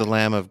church of yeah, the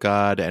Lamb of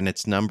God, and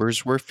its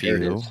numbers were there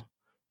it few is.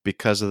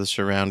 because of the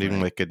surrounding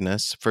Right.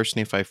 wickedness. First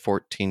Nephi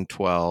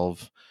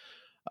 14:12.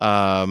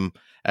 Um,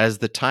 as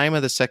the time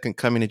of the second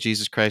coming of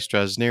Jesus Christ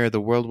draws near,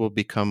 the world will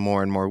become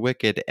more and more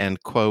wicked,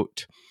 and,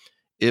 quote,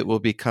 it will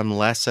become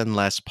less and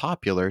less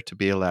popular to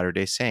be a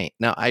Latter-day Saint.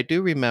 Now, I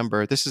do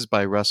remember, this is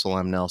by Russell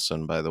M.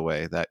 Nelson, by the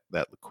way, that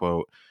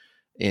quote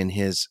in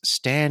his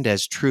Stand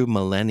as True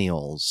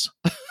Millennials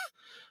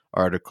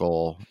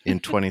article in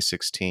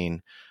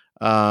 2016,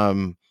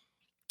 um,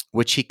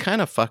 which he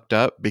kind of fucked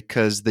up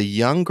because the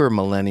younger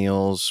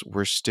millennials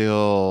were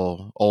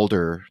still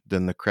older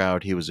than the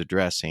crowd he was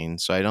addressing.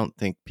 So I don't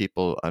think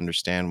people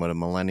understand what a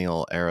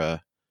millennial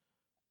era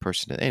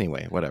person is.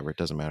 Anyway, whatever, it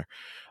doesn't matter.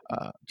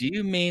 Do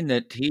you mean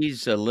that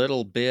he's a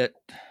little bit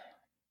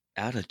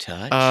out of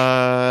touch?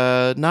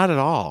 Not at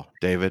all,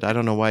 David. I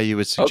don't know why you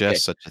would Okay.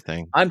 suggest such a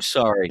thing. I'm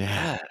sorry.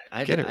 Yeah,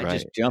 God, get it I right,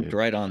 just jumped dude.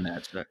 right on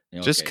that. So,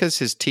 Just okay. because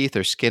his teeth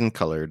are skin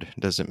colored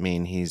doesn't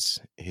mean he's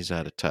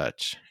out of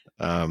touch.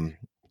 Um,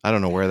 I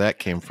don't know where that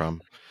came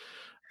from.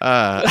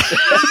 Uh,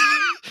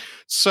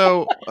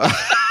 so,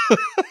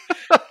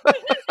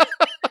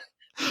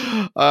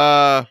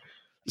 uh,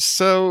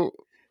 so,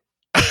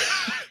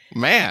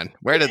 man,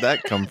 where did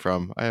that come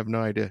from? I have no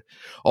idea.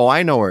 Oh,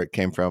 I know where it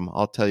came from.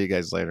 I'll tell you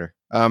guys later.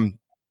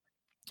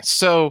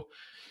 So,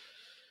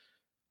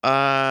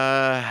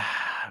 uh,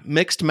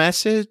 mixed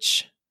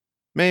message.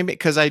 Maybe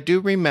because I do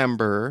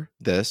remember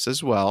this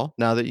as well.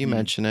 Now that you Mm,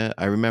 mention it,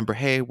 I remember,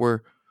 hey, we're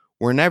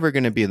never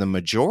going to be the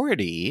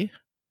majority,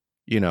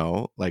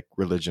 like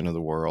religion of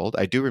the world.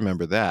 I do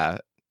remember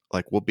that.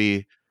 Like we'll be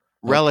okay.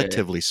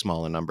 relatively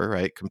small in number,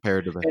 right?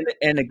 Compared to the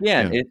And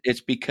again, yeah.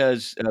 it's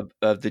because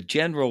of the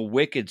general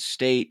wicked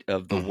state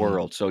of the Hmm.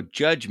 world. So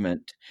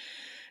judgment,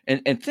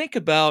 and think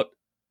about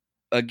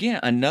again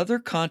another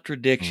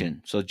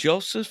contradiction. So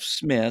Joseph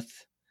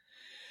Smith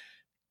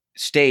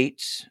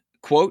states,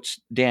 quotes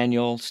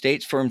Daniel,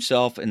 states for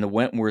himself in the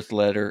Wentworth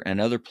letter and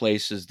other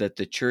places that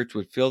the church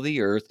would fill the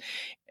earth,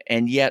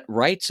 and yet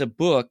writes a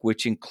book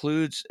which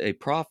includes a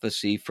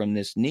prophecy from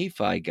this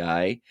Nephi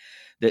guy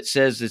that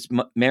says its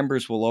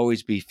members will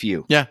always be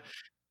few. Yeah.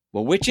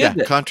 Well, which is Yeah.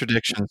 it?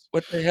 Contradictions.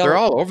 What the They're hell?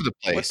 all over the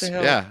What the place.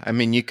 hell? Yeah. I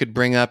mean, you could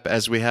bring up,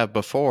 as we have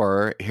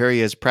before, here he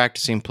is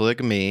practicing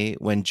polygamy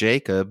when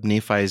Jacob,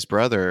 Nephi's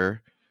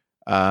brother,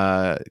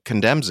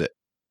 condemns it.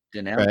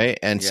 Denounce it. Right?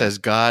 And Yeah. says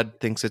God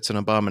thinks it's an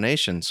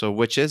abomination. So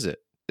which is it?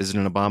 Is it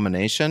an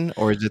abomination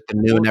or is it the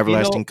new Well, and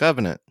everlasting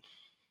covenant?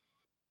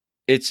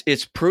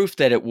 it's proof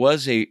that it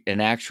was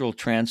an actual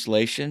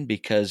translation,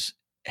 because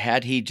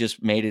had he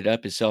just made it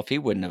up himself, he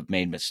wouldn't have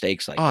made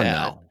mistakes like Oh that.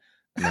 no.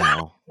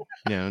 No.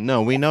 Yeah,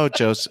 no, we know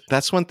Joseph.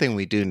 That's one thing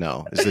we do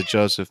know is that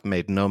Joseph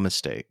made no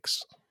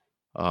mistakes.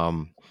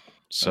 Um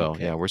so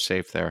yeah, Okay. we're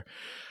safe there.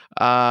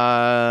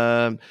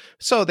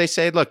 So they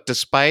say, look,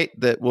 despite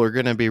that we're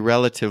going to be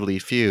relatively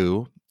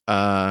few,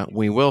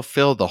 we will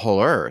fill the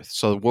whole earth.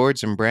 So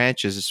wards and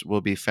branches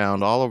will be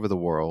found all over the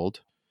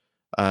world.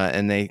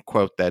 And they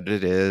quote that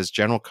it is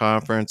General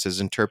Conference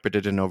is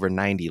interpreted in over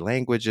 90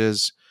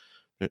 languages,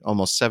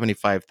 almost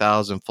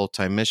 75,000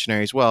 full-time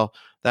missionaries. Well,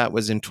 that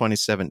was in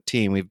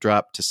 2017. We've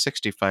dropped to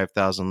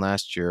 65,000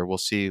 last year. We'll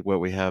see what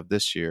we have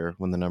this year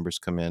when the numbers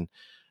come in.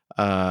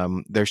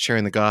 They're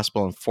sharing the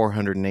gospel in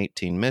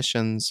 418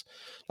 missions.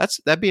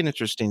 That'd be an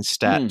interesting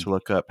stat to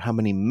look up. How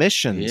many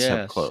missions have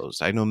Yes.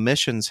 closed? I know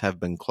missions have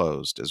been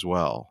closed as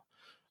well.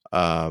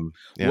 Yeah.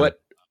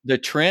 What the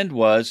trend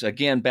was,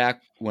 again,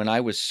 back when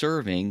I was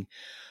serving,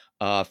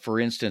 for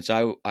instance,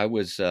 I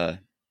was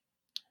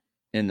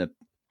in the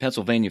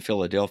Pennsylvania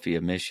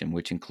Philadelphia mission,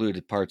 which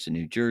included parts of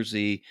New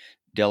Jersey,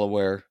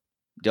 Delaware,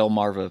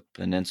 Delmarva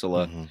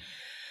Peninsula. Mhm.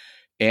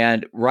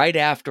 And right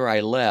after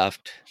I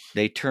left,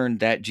 they turned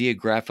that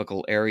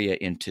geographical area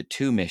into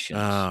 2 missions.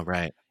 Oh,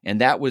 right.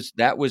 And that was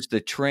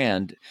the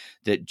trend,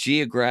 that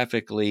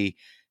geographically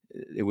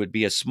it would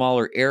be a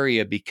smaller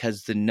area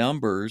because the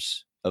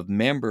numbers of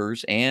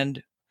members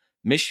and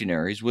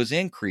missionaries was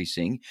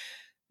increasing.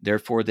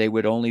 Therefore, they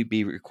would only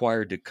be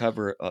required to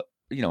cover a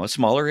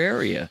smaller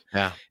area.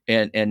 Yeah.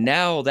 And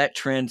now that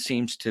trend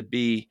seems to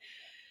be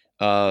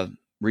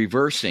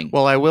reversing.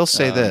 Well, I will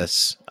say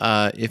this.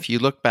 If you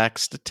look back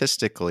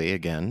statistically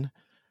again,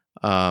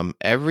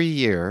 every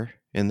year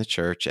in the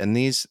church, and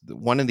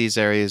one of these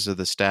areas of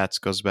the stats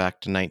goes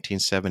back to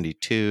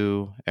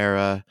 1972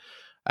 era.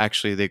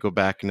 Actually, they go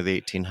back into the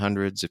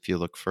 1800s if you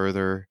look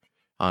further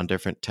on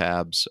different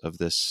tabs of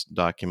this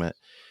document.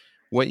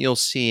 What you'll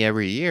see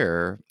every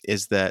year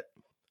is that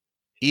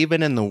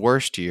even in the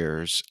worst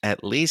years,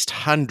 at least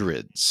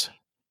hundreds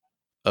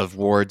of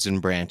wards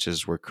and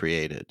branches were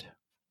created.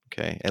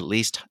 Okay, at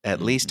least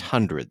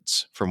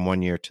hundreds from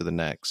one year to the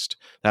next.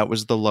 That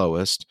was the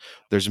lowest.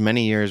 There's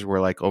many years where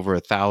like over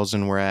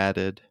 1,000 were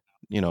added.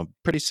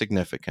 Pretty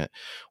significant.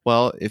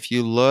 Well, if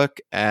you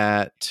look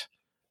at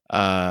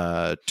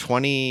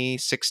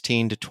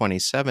 2016 to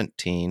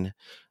 2017,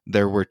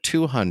 there were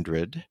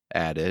 200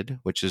 added,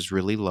 which is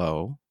really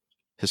low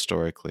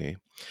historically.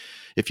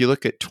 If you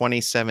look at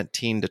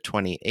 2017 to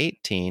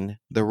 2018,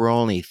 there were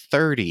only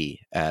 30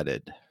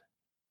 added.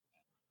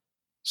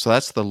 So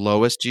that's the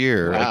lowest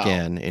year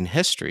again in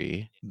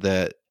history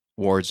that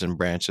wards and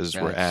branches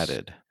were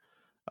added.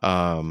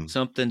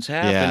 Something's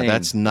happening. Yeah,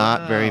 that's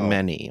not very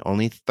many.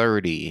 Only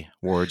 30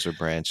 wards or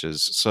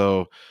branches.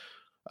 So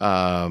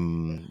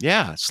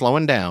yeah,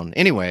 slowing down.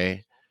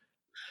 Anyway,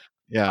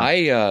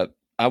 yeah.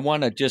 I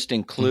want to just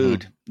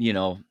include,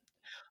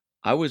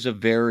 I was a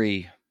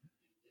very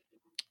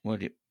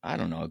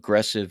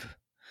aggressive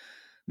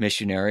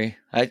missionary.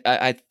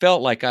 I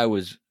felt like I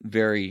was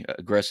very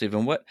aggressive,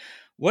 and what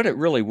it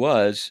really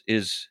was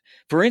is,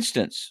 for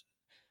instance,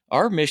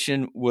 our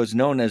mission was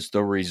known as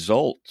the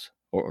result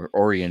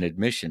oriented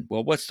mission.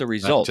 Well, what's the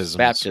result?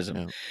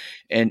 Baptism.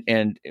 Yeah.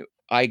 And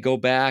I go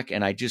back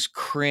and I just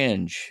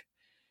cringe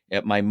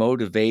at my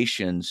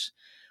motivations.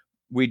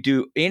 We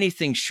do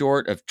anything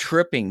short of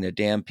tripping the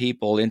damn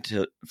people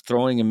into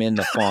throwing them in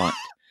the font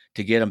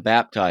to get them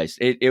baptized.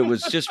 It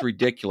was just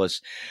ridiculous.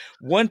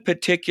 One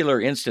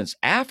particular instance,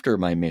 after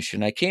my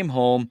mission, I came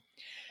home.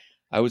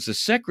 I was the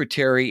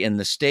secretary in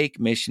the stake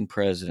mission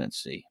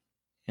presidency.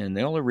 And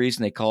the only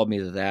reason they called me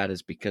to that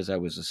is because I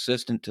was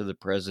assistant to the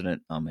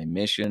president on my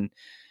mission.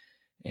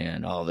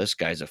 And this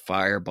guy's a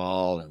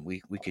fireball, and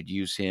we could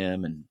use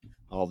him and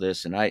all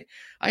this. And I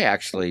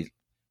actually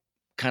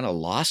kind of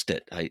lost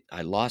it. I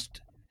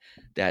lost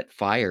that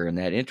fire and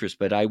that interest.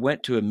 But I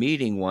went to a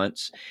meeting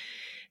once,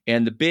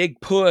 and the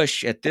big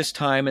push at this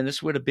time, and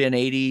this would have been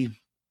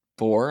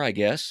 84, I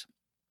guess.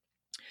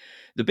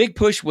 The big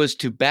push was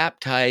to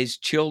baptize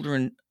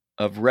children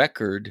of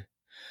record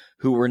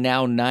who were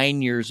now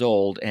 9 years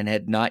old and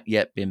had not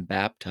yet been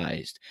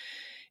baptized.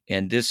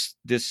 And this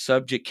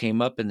subject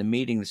came up in the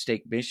meeting. The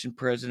stake mission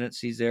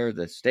presidencies there,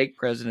 the stake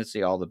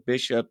presidency, all the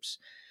bishops,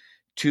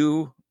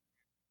 2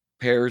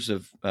 pairs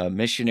of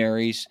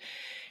missionaries.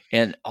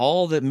 And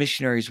all the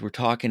missionaries were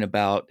talking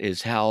about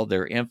is how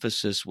their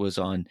emphasis was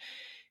on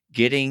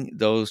getting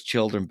those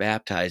children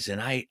baptized.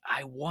 And I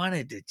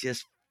wanted to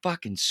just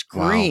fucking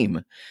scream.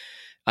 Wow.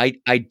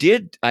 I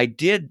did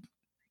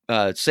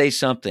say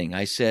something.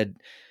 I said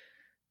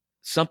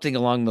something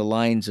along the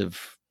lines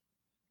of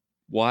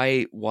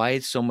why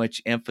so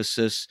much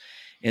emphasis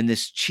in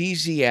this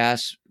cheesy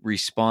ass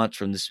response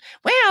from this.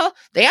 Well,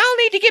 they all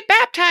need to get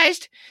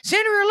baptized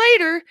sooner or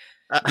later.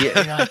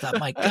 I thought,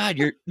 my God,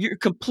 you're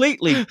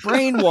completely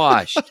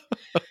brainwashed.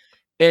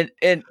 And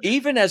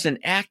even as an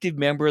active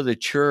member of the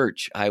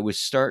church, I was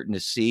starting to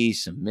see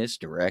some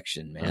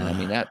misdirection, man. I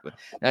mean, that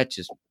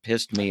just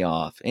pissed me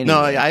off. Anyway.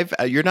 No,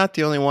 you're not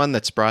the only one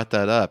that's brought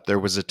that up. There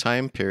was a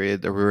time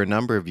period, there were a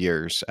number of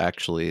years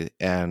actually,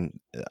 and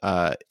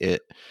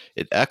it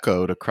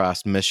echoed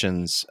across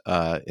missions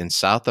in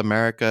South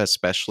America,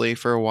 especially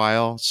for a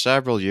while.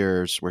 Several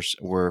years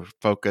were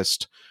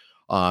focused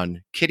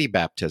on kiddie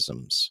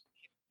baptisms,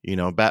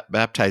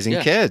 baptizing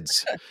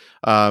kids.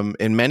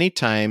 And many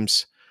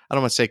times, I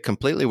don't want to say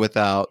completely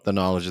without the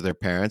knowledge of their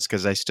parents,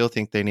 because I still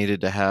think they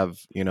needed to have,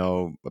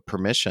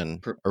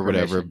 permission or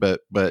whatever.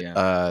 But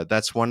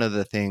that's one of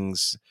the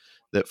things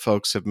that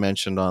folks have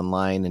mentioned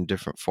online in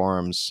different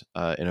forums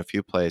in a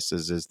few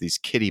places is these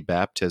kiddie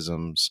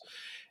baptisms.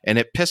 And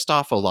it pissed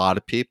off a lot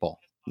of people.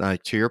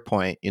 To your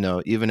point,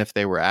 even if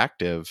they were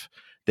active,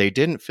 they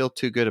didn't feel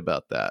too good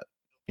about that.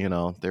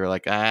 They were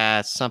like,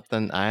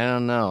 something, I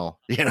don't know,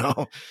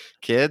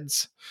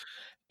 kids.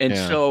 And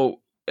Yeah.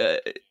 so,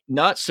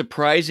 not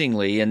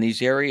surprisingly, in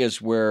these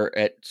areas where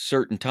at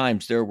certain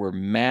times there were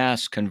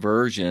mass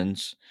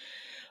conversions,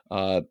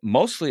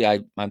 mostly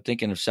I'm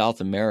thinking of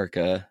South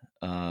America,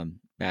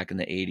 back in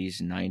the 80s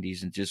and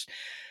 90s, and just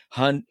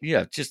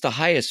just the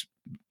highest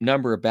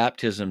number of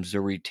baptisms,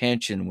 the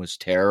retention was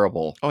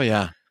terrible. Oh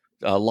yeah.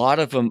 A lot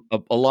of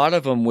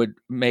them would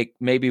make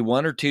maybe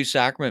one or two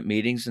sacrament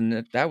meetings,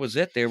 and that was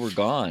it. They were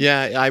gone.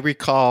 Yeah, I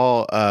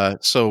recall.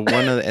 So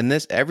one of and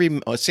this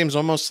it seems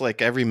almost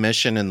like every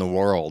mission in the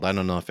world. I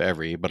don't know if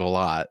every, but a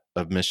lot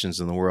of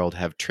missions in the world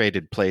have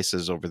traded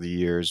places over the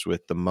years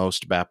with the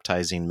most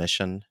baptizing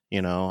mission.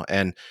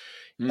 And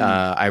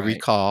I Right.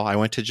 recall I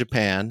went to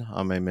Japan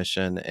on my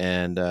mission,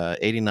 and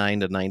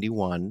 89 to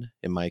 91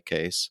 in my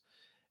case,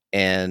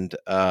 and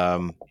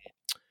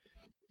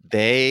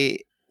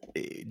they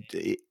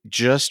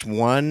just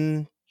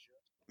one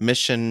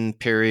mission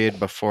period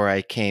before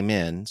I came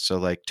in, so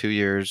like 2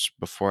 years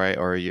before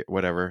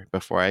whatever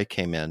before I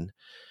came in,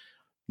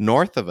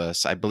 north of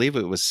us, I believe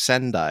it was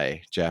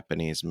Sendai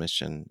Japanese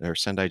mission or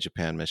Sendai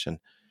Japan mission.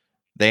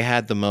 They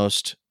had the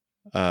most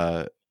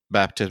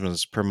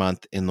baptisms per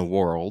month in the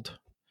world,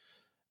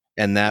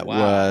 and that Wow.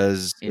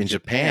 was in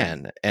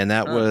Japan, and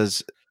that Huh.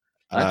 was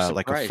I'm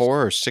like a surprised.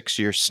 4 or 6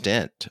 year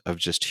stint of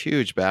just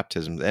huge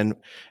baptisms. And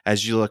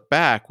as you look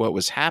back, what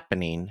was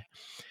happening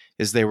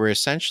is they were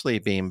essentially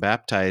being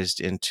baptized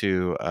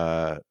into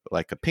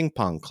like a ping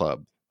pong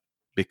club,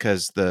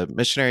 because the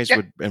missionaries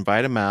would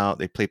invite them out.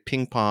 They play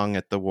ping pong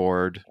at the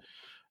ward,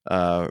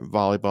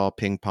 volleyball,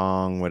 ping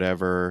pong,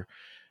 whatever,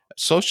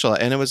 social.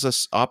 And it was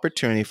this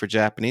opportunity for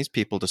Japanese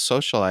people to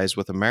socialize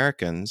with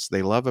Americans.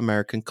 They love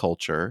American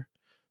culture.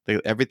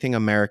 Everything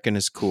American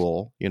is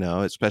cool,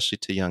 especially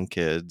to young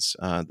kids.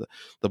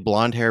 The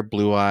blonde hair,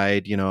 blue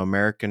eyed,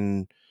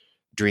 American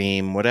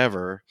dream,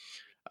 whatever.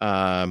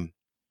 And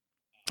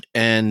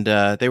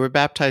they were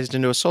baptized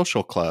into a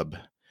social club.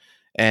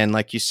 And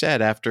like you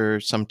said, after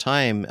some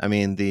time, I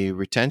mean, the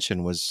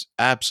retention was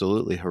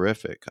absolutely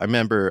horrific. I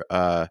remember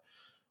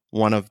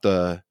one of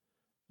the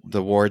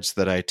wards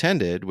that I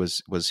attended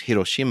was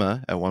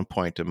Hiroshima at one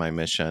point in my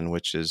mission,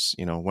 which is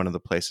one of the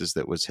places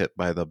that was hit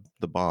by the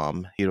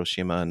bomb,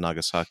 Hiroshima and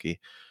Nagasaki.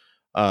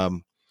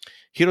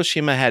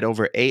 Hiroshima had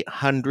over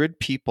 800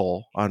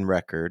 people on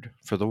record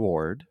for the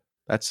ward.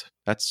 That's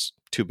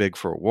too big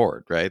for a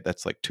ward, right?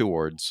 That's like 2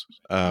 wards.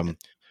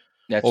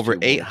 That's Over 2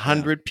 wards,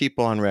 800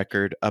 people on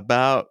record.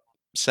 About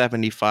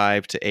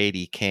 75 to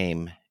 80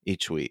 came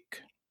each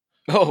week.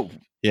 Oh,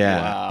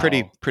 Yeah,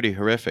 wow. pretty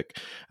horrific.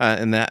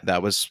 And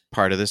that was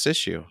part of this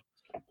issue.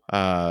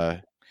 Yeah.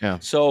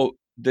 So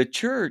the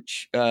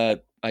church,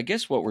 I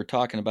guess what we're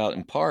talking about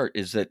in part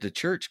is that the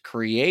church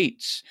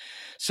creates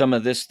some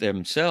of this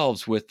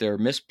themselves with their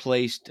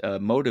misplaced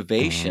Mhm.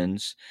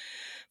 motivations.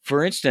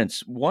 For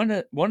instance, one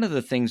of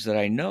the things that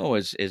I know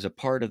is a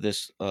part of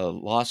this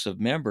loss of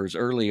members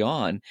early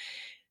on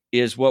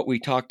is what we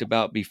talked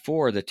about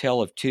before, the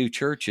tale of two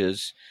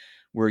churches,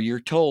 where you're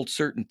told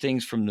certain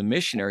things from the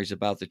missionaries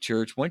about the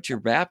church. Once you're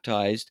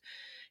baptized,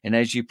 and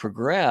as you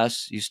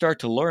progress, you start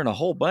to learn a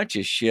whole bunch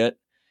of shit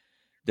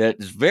that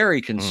is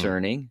very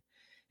concerning.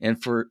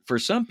 And for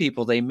some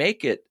people, they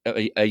make it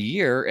a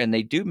year, and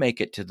they do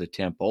make it to the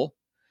temple.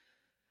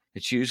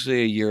 It's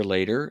usually a year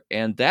later,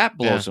 and that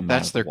blows Yeah, them out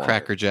that's of the their water.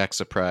 Cracker Jack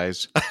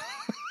surprise.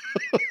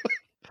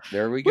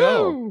 There we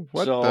go. Woo!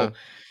 What So, the?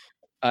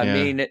 I Yeah.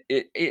 mean,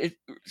 it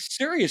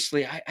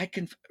seriously, I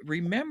can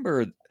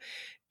remember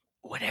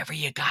whatever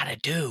you got to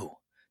do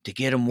to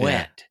get them Yeah.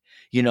 wet.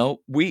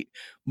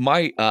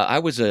 I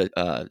was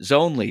a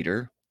zone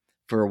leader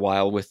for a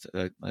while with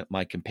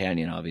my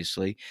companion,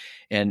 obviously,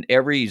 and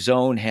every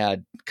zone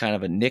had kind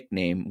of a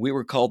nickname. We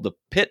were called the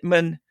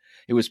Pittman.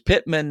 It was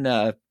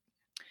Pittman,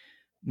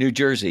 New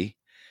Jersey,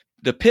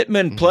 the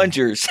Pittman Mhm.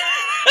 Plungers.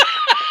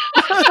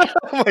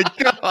 Oh my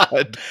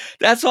God.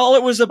 That's all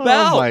it was Oh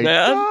about, my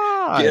man.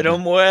 Get God.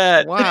 them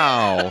wet.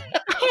 Wow.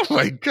 Oh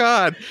my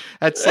God.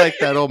 That's like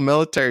that old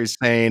military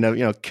saying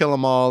of, kill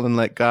them all and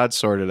let God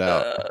sort it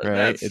out,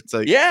 right? That's It's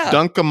like yeah,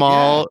 dunk them yeah.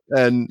 all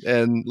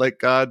and let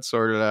God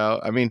sort it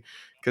out. I mean,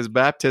 because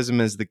baptism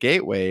is the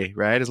gateway,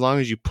 right? As long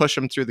as you push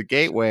them through the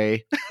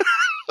gateway,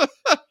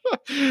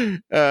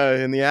 in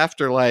the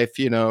afterlife,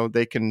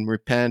 they can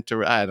repent,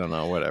 or I don't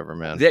know, whatever,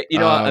 man.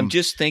 I'm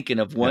just thinking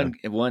of Yeah.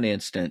 one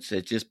instance.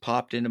 It just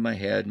popped into my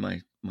head,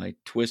 my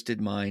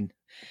twisted mind.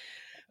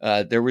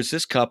 There was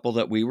this couple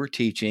that we were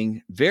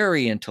teaching,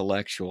 very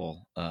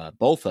intellectual,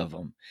 both of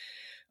them,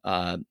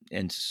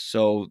 and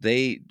so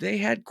they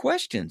had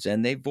questions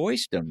and they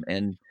voiced them,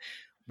 and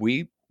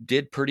we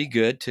did pretty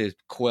good to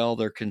quell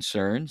their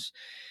concerns.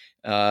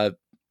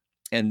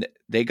 And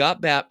they got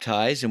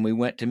baptized, and we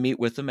went to meet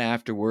with them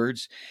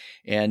afterwards.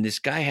 And this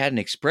guy had an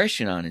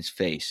expression on his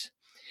face,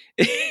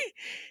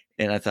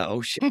 and I thought,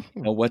 "Oh shit,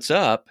 what's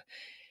up?"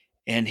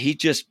 And he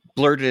just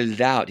blurted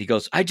it out. He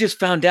goes, "I just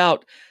found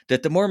out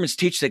that the Mormons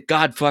teach that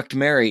God fucked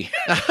Mary."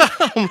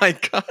 Oh my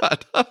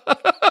God.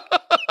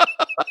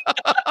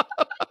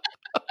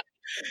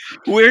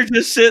 we're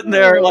just sitting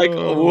there like,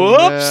 Oh,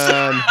 whoops.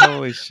 man.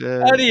 Holy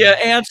shit. How do you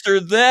answer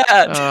that?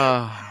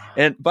 Ah.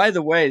 And by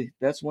the way,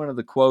 that's one of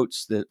the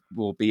quotes that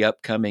will be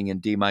upcoming in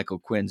D. Michael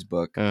Quinn's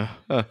book.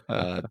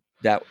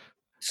 That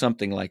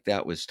something like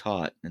that was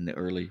taught in the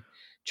early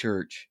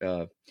church.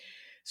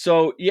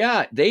 So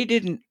yeah, they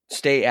didn't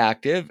stay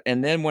active.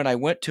 And then when I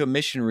went to a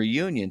mission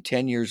reunion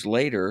 10 years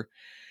later,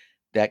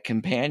 that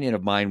companion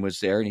of mine was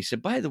there, and he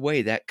said, "By the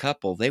way, that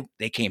couple,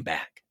 they came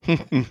back."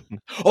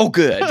 Oh,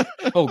 good.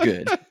 Oh,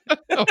 good.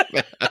 Oh,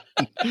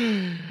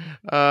 man.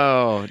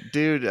 Oh,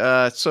 dude.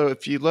 So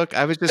if you look,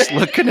 I was just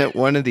looking at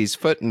one of these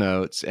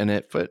footnotes, and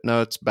it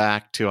footnotes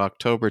back to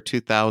October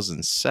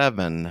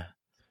 2007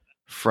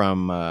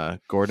 from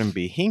Gordon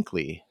B.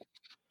 Hinckley.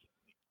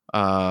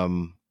 I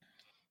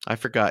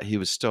forgot he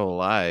was still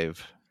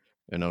alive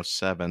in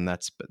 2007.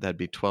 That'd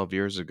be 12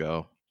 years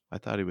ago. I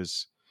thought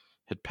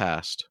had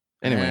passed.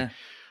 Anyway,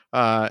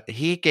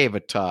 he gave a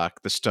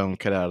talk, The Stone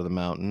Cut Out of the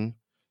Mountain.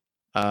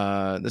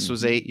 This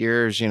was 8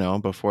 years,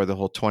 before the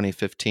whole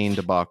 2015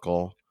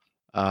 debacle.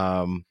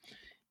 The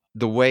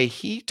way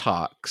he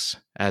talks,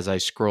 as I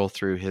scroll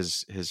through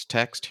his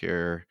text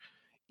here,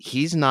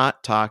 he's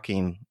not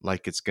talking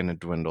like it's going to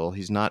dwindle.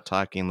 He's not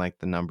talking like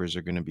the numbers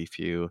are going to be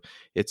few.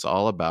 It's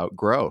all about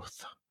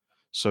growth.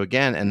 So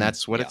again, and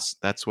that's what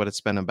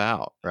it's been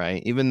about,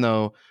 right? Even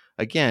though,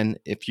 again,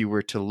 if you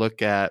were to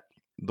look at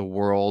the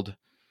world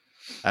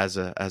as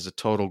a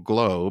total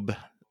globe,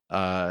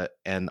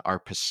 and our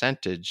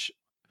percentage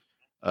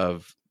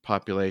of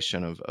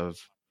population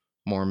of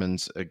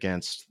Mormons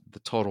against the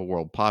total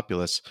world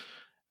populace,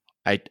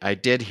 I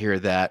did hear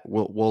that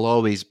will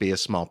always be a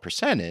small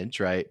percentage,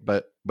 right?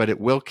 But it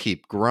will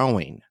keep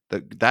growing.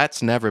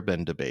 That's never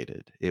been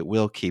debated. It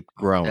will keep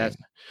growing. That's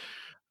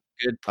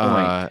a good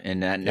point. And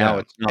now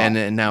it's not.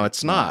 And now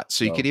it's not.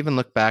 So you could even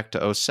look back to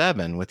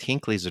 2007 with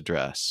Hinckley's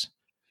address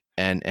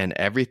and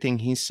everything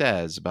he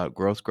says about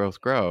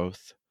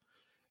growth,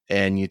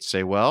 and you'd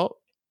say, well,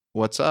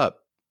 what's up?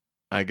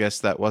 I guess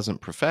that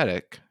wasn't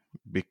prophetic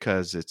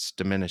because it's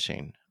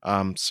diminishing.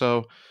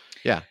 So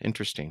yeah,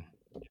 interesting.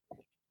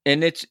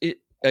 And it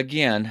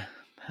again,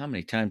 how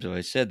many times have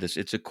I said this?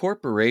 It's a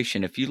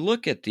corporation. If you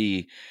look at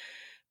the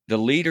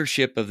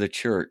leadership of the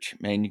church,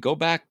 man, you go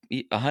back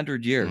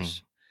 100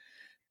 years,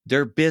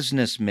 they're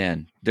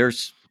businessmen.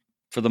 There's,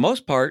 for the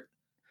most part,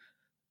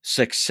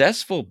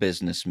 successful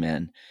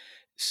businessmen,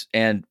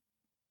 and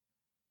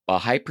a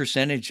high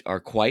percentage are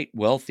quite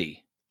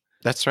wealthy.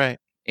 That's right.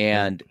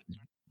 And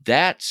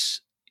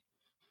that's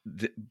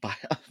by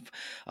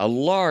a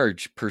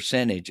large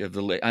percentage of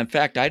the. In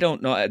fact, I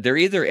don't know. They're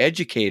either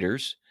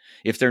educators.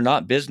 If they're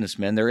not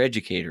businessmen, they're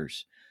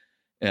educators,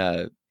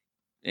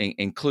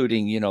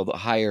 including the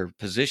higher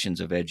positions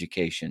of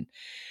education.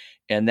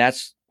 And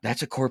that's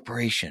a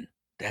corporation.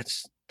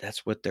 That's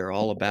what they're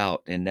all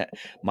about. And that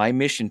my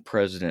mission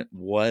president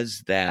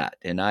was that.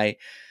 And I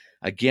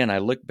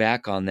look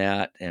back on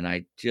that, and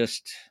I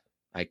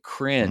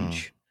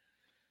cringe.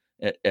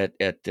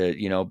 At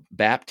the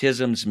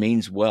baptisms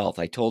means wealth.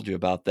 I told you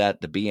about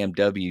that, the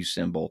BMW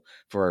symbol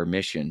for our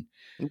mission.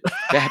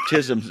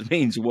 Baptisms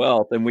means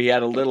wealth, and we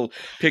had a little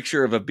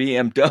picture of a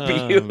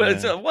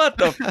BMW. So, what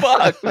the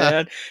fuck,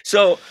 man?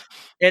 So,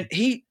 and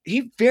he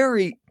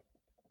very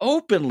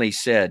openly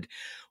said,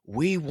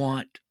 we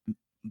want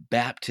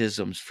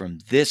baptisms from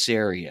this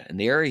area, and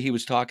the area he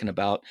was talking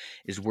about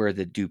is where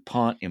the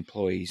DuPont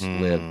employees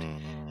lived,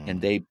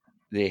 and they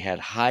had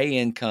high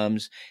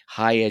incomes,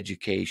 high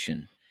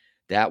education.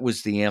 That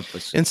was the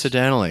emphasis.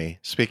 Incidentally,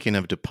 speaking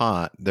of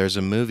DuPont, there's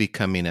a movie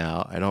coming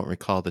out. I don't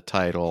recall the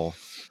title,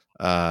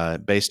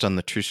 based on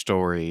the true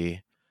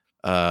story,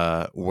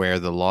 where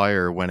the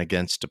lawyer went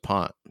against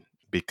DuPont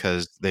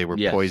because they were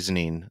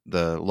poisoning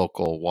the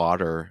local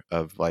water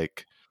of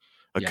like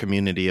a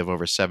community of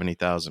over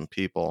 70,000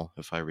 people,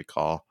 if I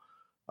recall.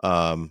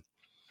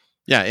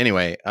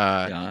 Anyway,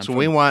 so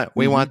we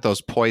want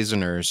those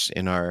poisoners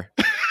in our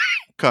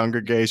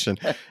congregation.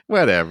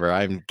 Whatever.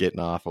 I'm getting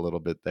off a little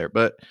bit there,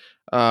 but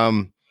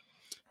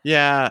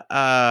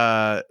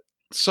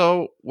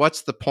so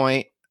what's the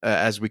point,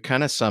 as we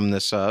kind of sum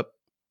this up?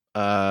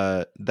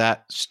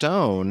 That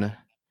stone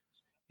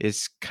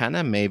is kind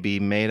of maybe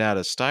made out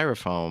of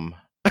styrofoam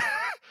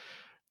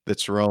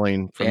that's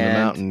rolling from the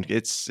mountain.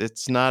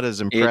 It's not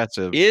as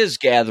impressive. It is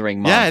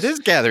gathering moss. Yeah, it is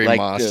gathering like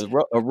moss.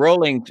 A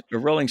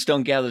rolling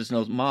stone gathers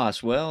no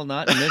moss. Well,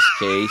 not in this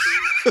case.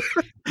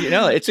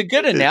 It's a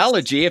good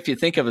analogy if you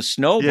think of a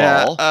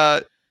snowball.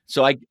 Yeah,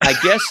 so I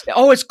guess,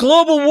 it's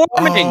global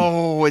warming.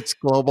 Oh, it's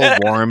global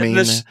warming.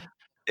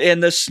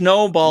 And the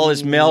snowball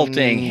is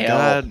melting. Hell,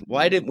 God,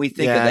 why didn't we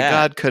think of that?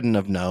 God couldn't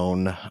have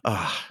known.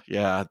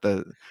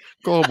 The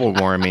global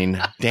warming.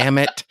 Damn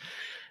it.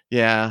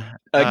 Yeah.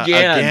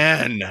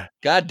 Again.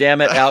 God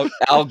damn it,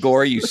 Al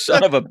Gore, you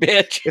son of a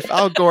bitch. If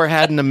Al Gore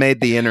hadn't have made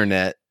the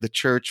internet, the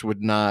church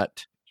would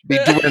not be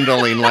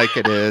dwindling like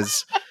it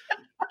is.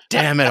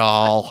 Damn it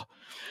all.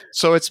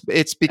 So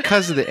it's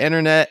because of the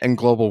internet and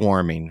global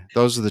warming.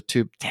 Those are the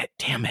two.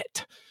 Damn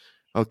it.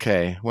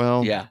 Okay.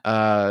 Well, Yeah.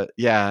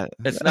 yeah.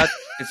 It's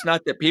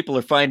not that people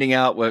are finding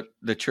out what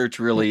the church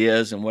really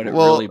is and what it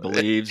Well, really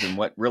believes and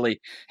what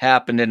really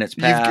happened in its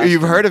you've past.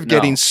 heard And of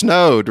getting no,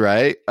 snowed,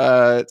 right?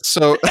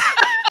 So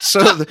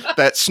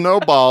that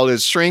snowball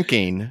is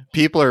shrinking.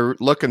 People are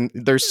looking;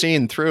 they're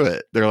seeing through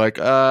it. They're like,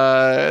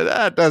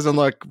 that doesn't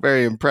look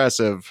very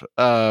impressive.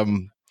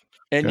 and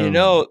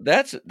Um,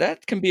 that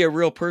can be a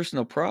real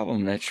personal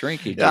problem, that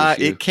shrinkage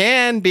issue. it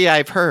can be.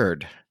 I've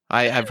heard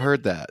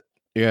that.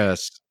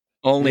 Yes.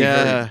 Only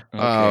heard.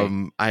 Yeah.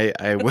 Okay.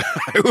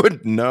 I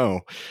wouldn't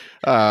know.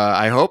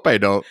 I hope I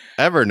don't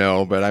ever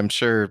know, but I'm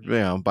sure,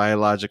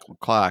 biological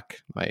clock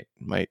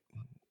might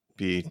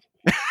be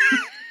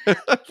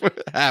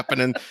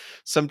happening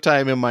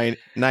sometime in my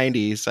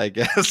 90s, I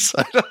guess.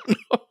 I don't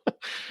know.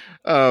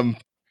 Um,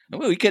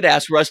 Well, we could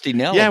ask Rusty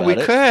Nell yeah, we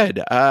about it.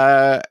 could.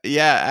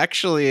 Yeah,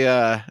 actually,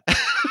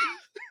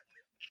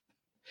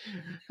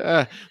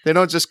 they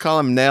don't just call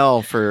him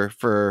Nell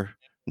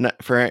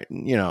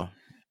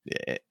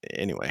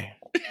anyway.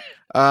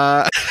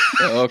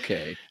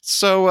 Okay.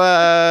 So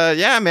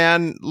yeah,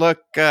 man, look,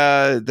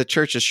 the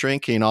church is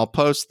shrinking. I'll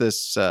post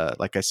this,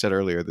 like I said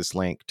earlier, this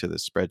link to the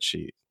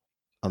spreadsheet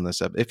on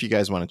this if you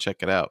guys want to check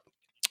it out.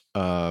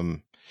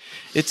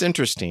 It's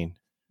interesting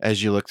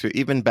as you look through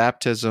even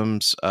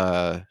baptisms.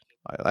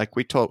 Like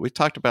we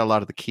talked about a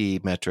lot of the key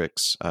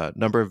metrics: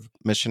 number of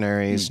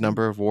missionaries, Mhm.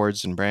 number of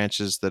wards and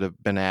branches that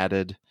have been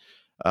added.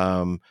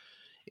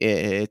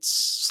 It's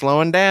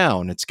slowing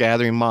down. It's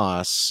gathering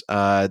moss.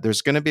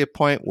 There's going to be a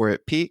point where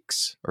it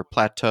peaks or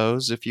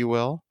plateaus, if you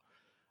will.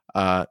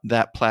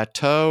 That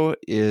plateau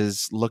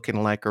is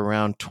looking like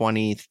around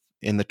 20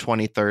 in the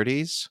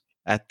 2030s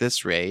at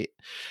this rate.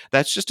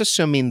 That's just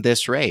assuming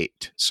this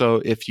rate.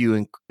 So if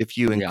you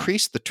Yeah.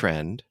 increase the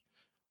trend,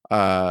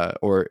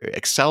 or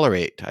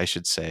accelerate, I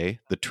should say,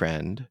 the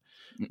trend,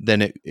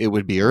 then it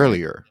would be Right.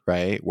 earlier,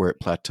 right, where it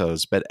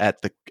plateaus. But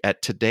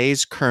at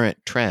today's current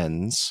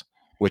trends,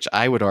 which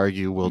I would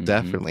argue will Mhm.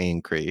 definitely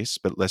increase,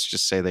 but let's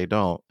just say they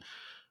don't.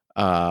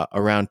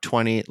 Around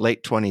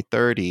late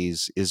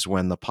 2030s is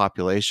when the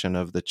population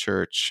of the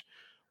church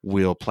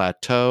will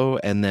plateau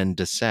and then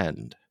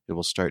descend. It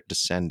will start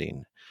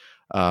descending.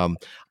 I'm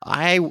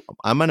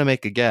going to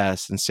make a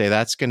guess and say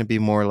that's going to be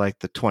more like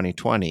the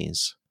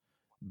 2020s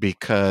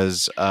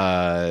because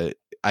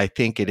I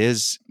think it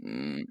is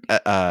Mm,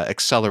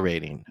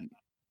 accelerating.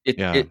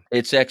 Yeah,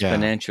 it's yeah,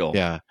 exponential.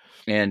 yeah.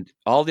 And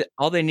all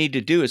they need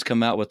to do is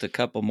come out with a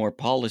couple more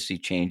policy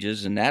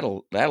changes, and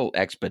that'll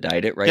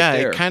expedite it right Yeah,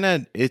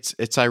 there.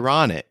 it's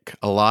ironic.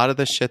 A lot of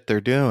the shit they're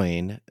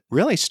doing,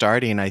 really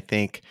starting, I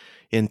think,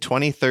 in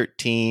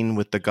 2013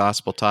 with the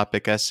gospel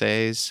topic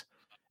essays,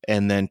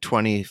 and then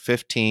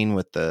 2015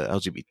 with the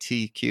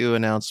LGBTQ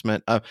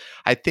announcement.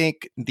 I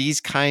think these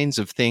kinds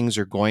of things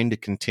are going to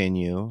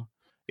continue.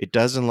 It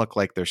doesn't look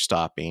like they're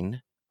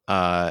stopping,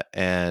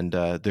 and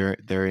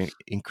they're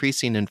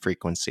increasing in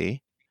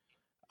frequency.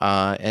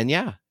 And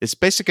yeah, it's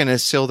basically going to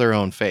seal their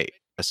own fate,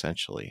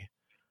 essentially.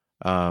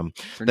 The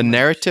Pretty much.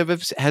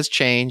 narrative has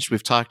changed.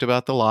 We've talked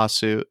about the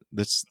lawsuit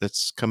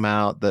that's come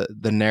out.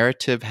 The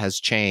narrative has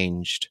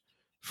changed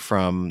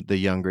from the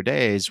younger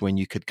days when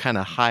you could kind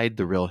of hide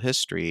the real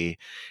history,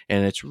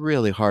 and it's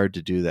really hard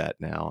to do that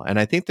now. And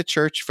I think the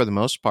church, for the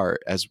most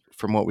part, as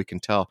from what we can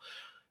tell,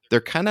 they're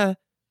kind of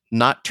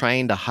not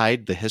trying to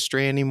hide the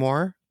history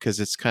anymore because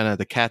it's kind of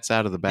the cat's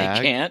out of the They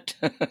bag.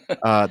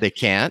 can't. They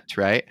can't,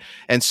 right?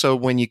 And so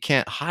when you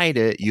can't hide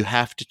it, you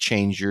have to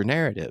change your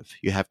narrative.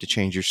 You have to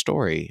change your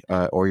story,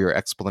 or your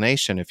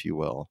explanation, if you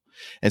will.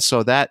 And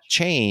so that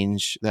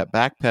change, that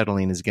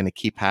backpedaling is going to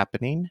keep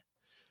happening.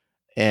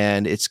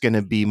 And it's going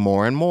to be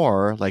more and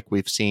more, like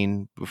we've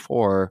seen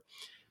before,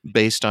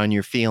 based on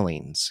your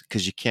feelings,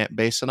 because you can't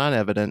base it on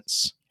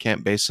evidence,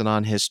 can't base it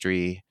on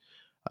history.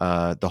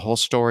 The whole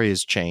story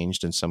is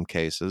changed in some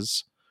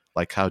cases,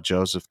 like how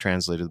Joseph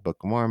translated the Book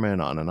of Mormon,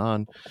 on and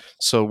on.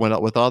 So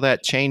with all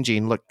that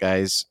changing, look,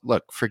 guys,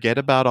 forget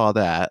about all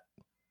that.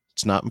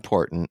 It's not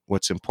important.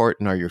 What's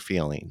important are your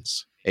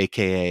feelings,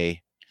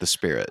 aka the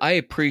spirit. I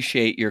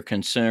appreciate your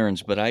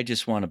concerns, but I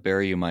just want to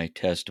bear you my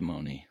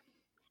testimony.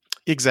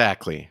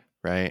 Exactly,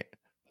 right?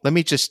 Let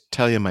me just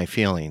tell you my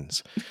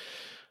feelings.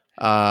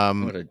 What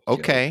a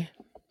Okay.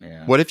 joke.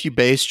 Yeah. What if you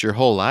based your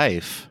whole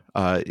life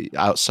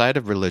outside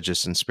of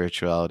religious and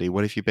spirituality?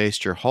 What if you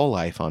based your whole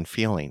life on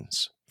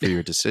feelings for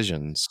your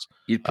decisions?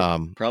 You'd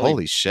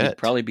Holy shit. You'd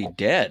probably be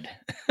dead.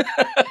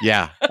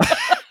 Yeah.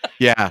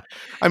 Yeah.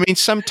 I mean,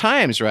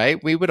 sometimes,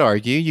 right? We would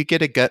argue you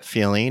get a gut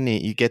feeling,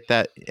 you get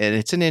that, and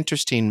it's an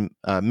interesting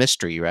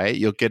mystery, right?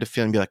 You'll get a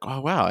feeling, be like,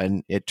 oh, wow.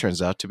 And it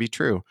turns out to be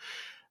true.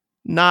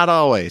 Not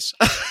always.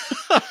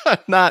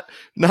 not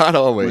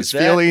always. Was that-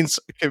 Feelings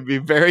can be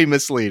very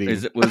misleading.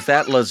 Was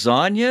that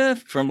lasagna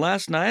from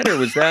last night, or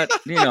was that,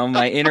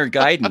 my inner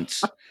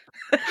guidance?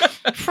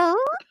 I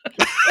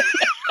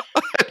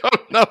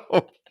don't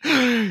know.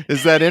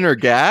 Is that inner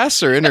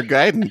gas or inner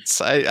guidance?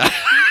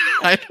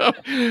 I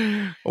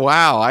don't.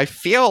 Wow, I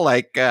feel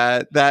like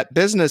that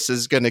business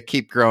is going to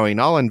keep growing.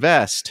 I'll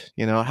invest.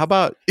 How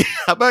about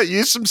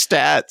you some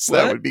stats? What?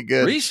 That would be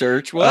good.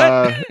 Research? What?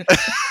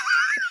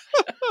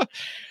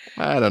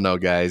 I don't know,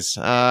 guys.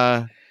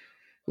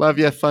 Love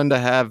you. Fun to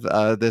have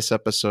this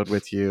episode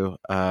with you.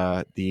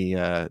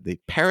 The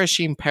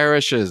perishing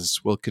parishes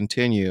will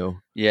continue.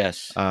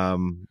 Yes.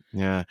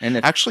 Yeah.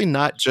 And actually,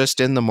 not just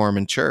in the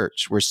Mormon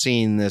Church. We're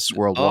seeing this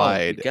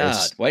worldwide. Oh,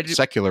 God. Why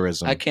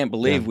secularism? I can't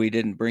believe we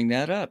didn't bring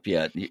that up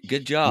yet.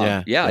 Good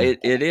job. Yeah. It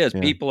is.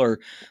 Yeah. People are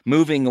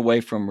moving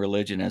away from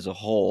religion as a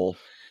whole.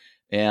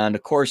 And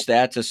of course,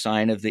 that's a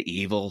sign of the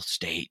evil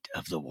state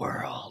of the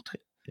world.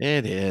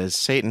 It is.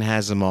 Satan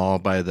has them all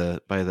by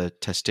the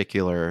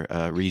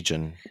testicular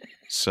region.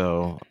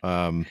 So,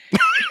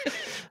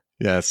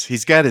 yes,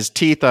 he's got his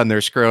teeth on their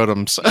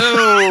scrotums.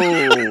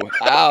 Oh,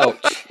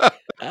 ouch.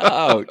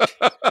 Ouch.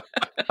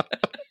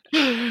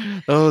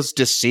 Those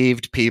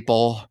deceived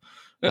people.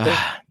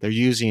 They're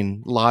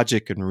using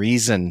logic and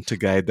reason to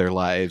guide their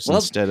lives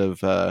instead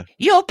of...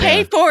 You'll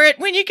pay for it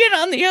when you get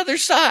on the other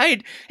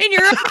side and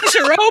your eyes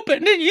are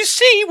opened and you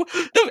see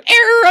the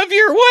error of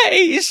your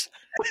ways.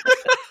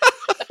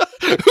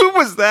 Who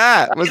was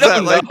that? Was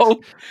that like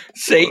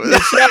Satan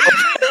himself?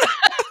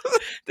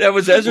 That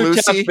was Ezra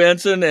Taft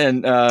Benson,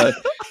 and I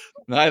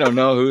don't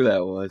know who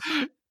that was.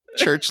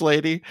 Church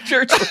lady.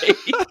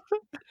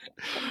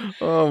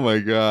 Oh my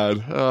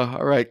God!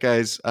 All right,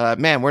 guys.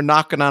 Man, we're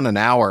knocking on an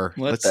hour.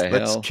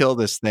 Let's kill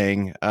this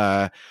thing.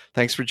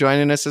 Thanks for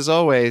joining us as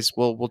always.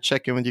 We'll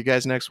check in with you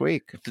guys next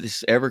week. If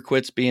this ever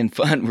quits being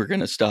fun, we're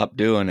gonna stop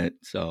doing it.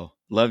 So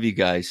love you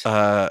guys.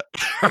 All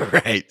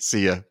right.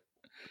 See ya.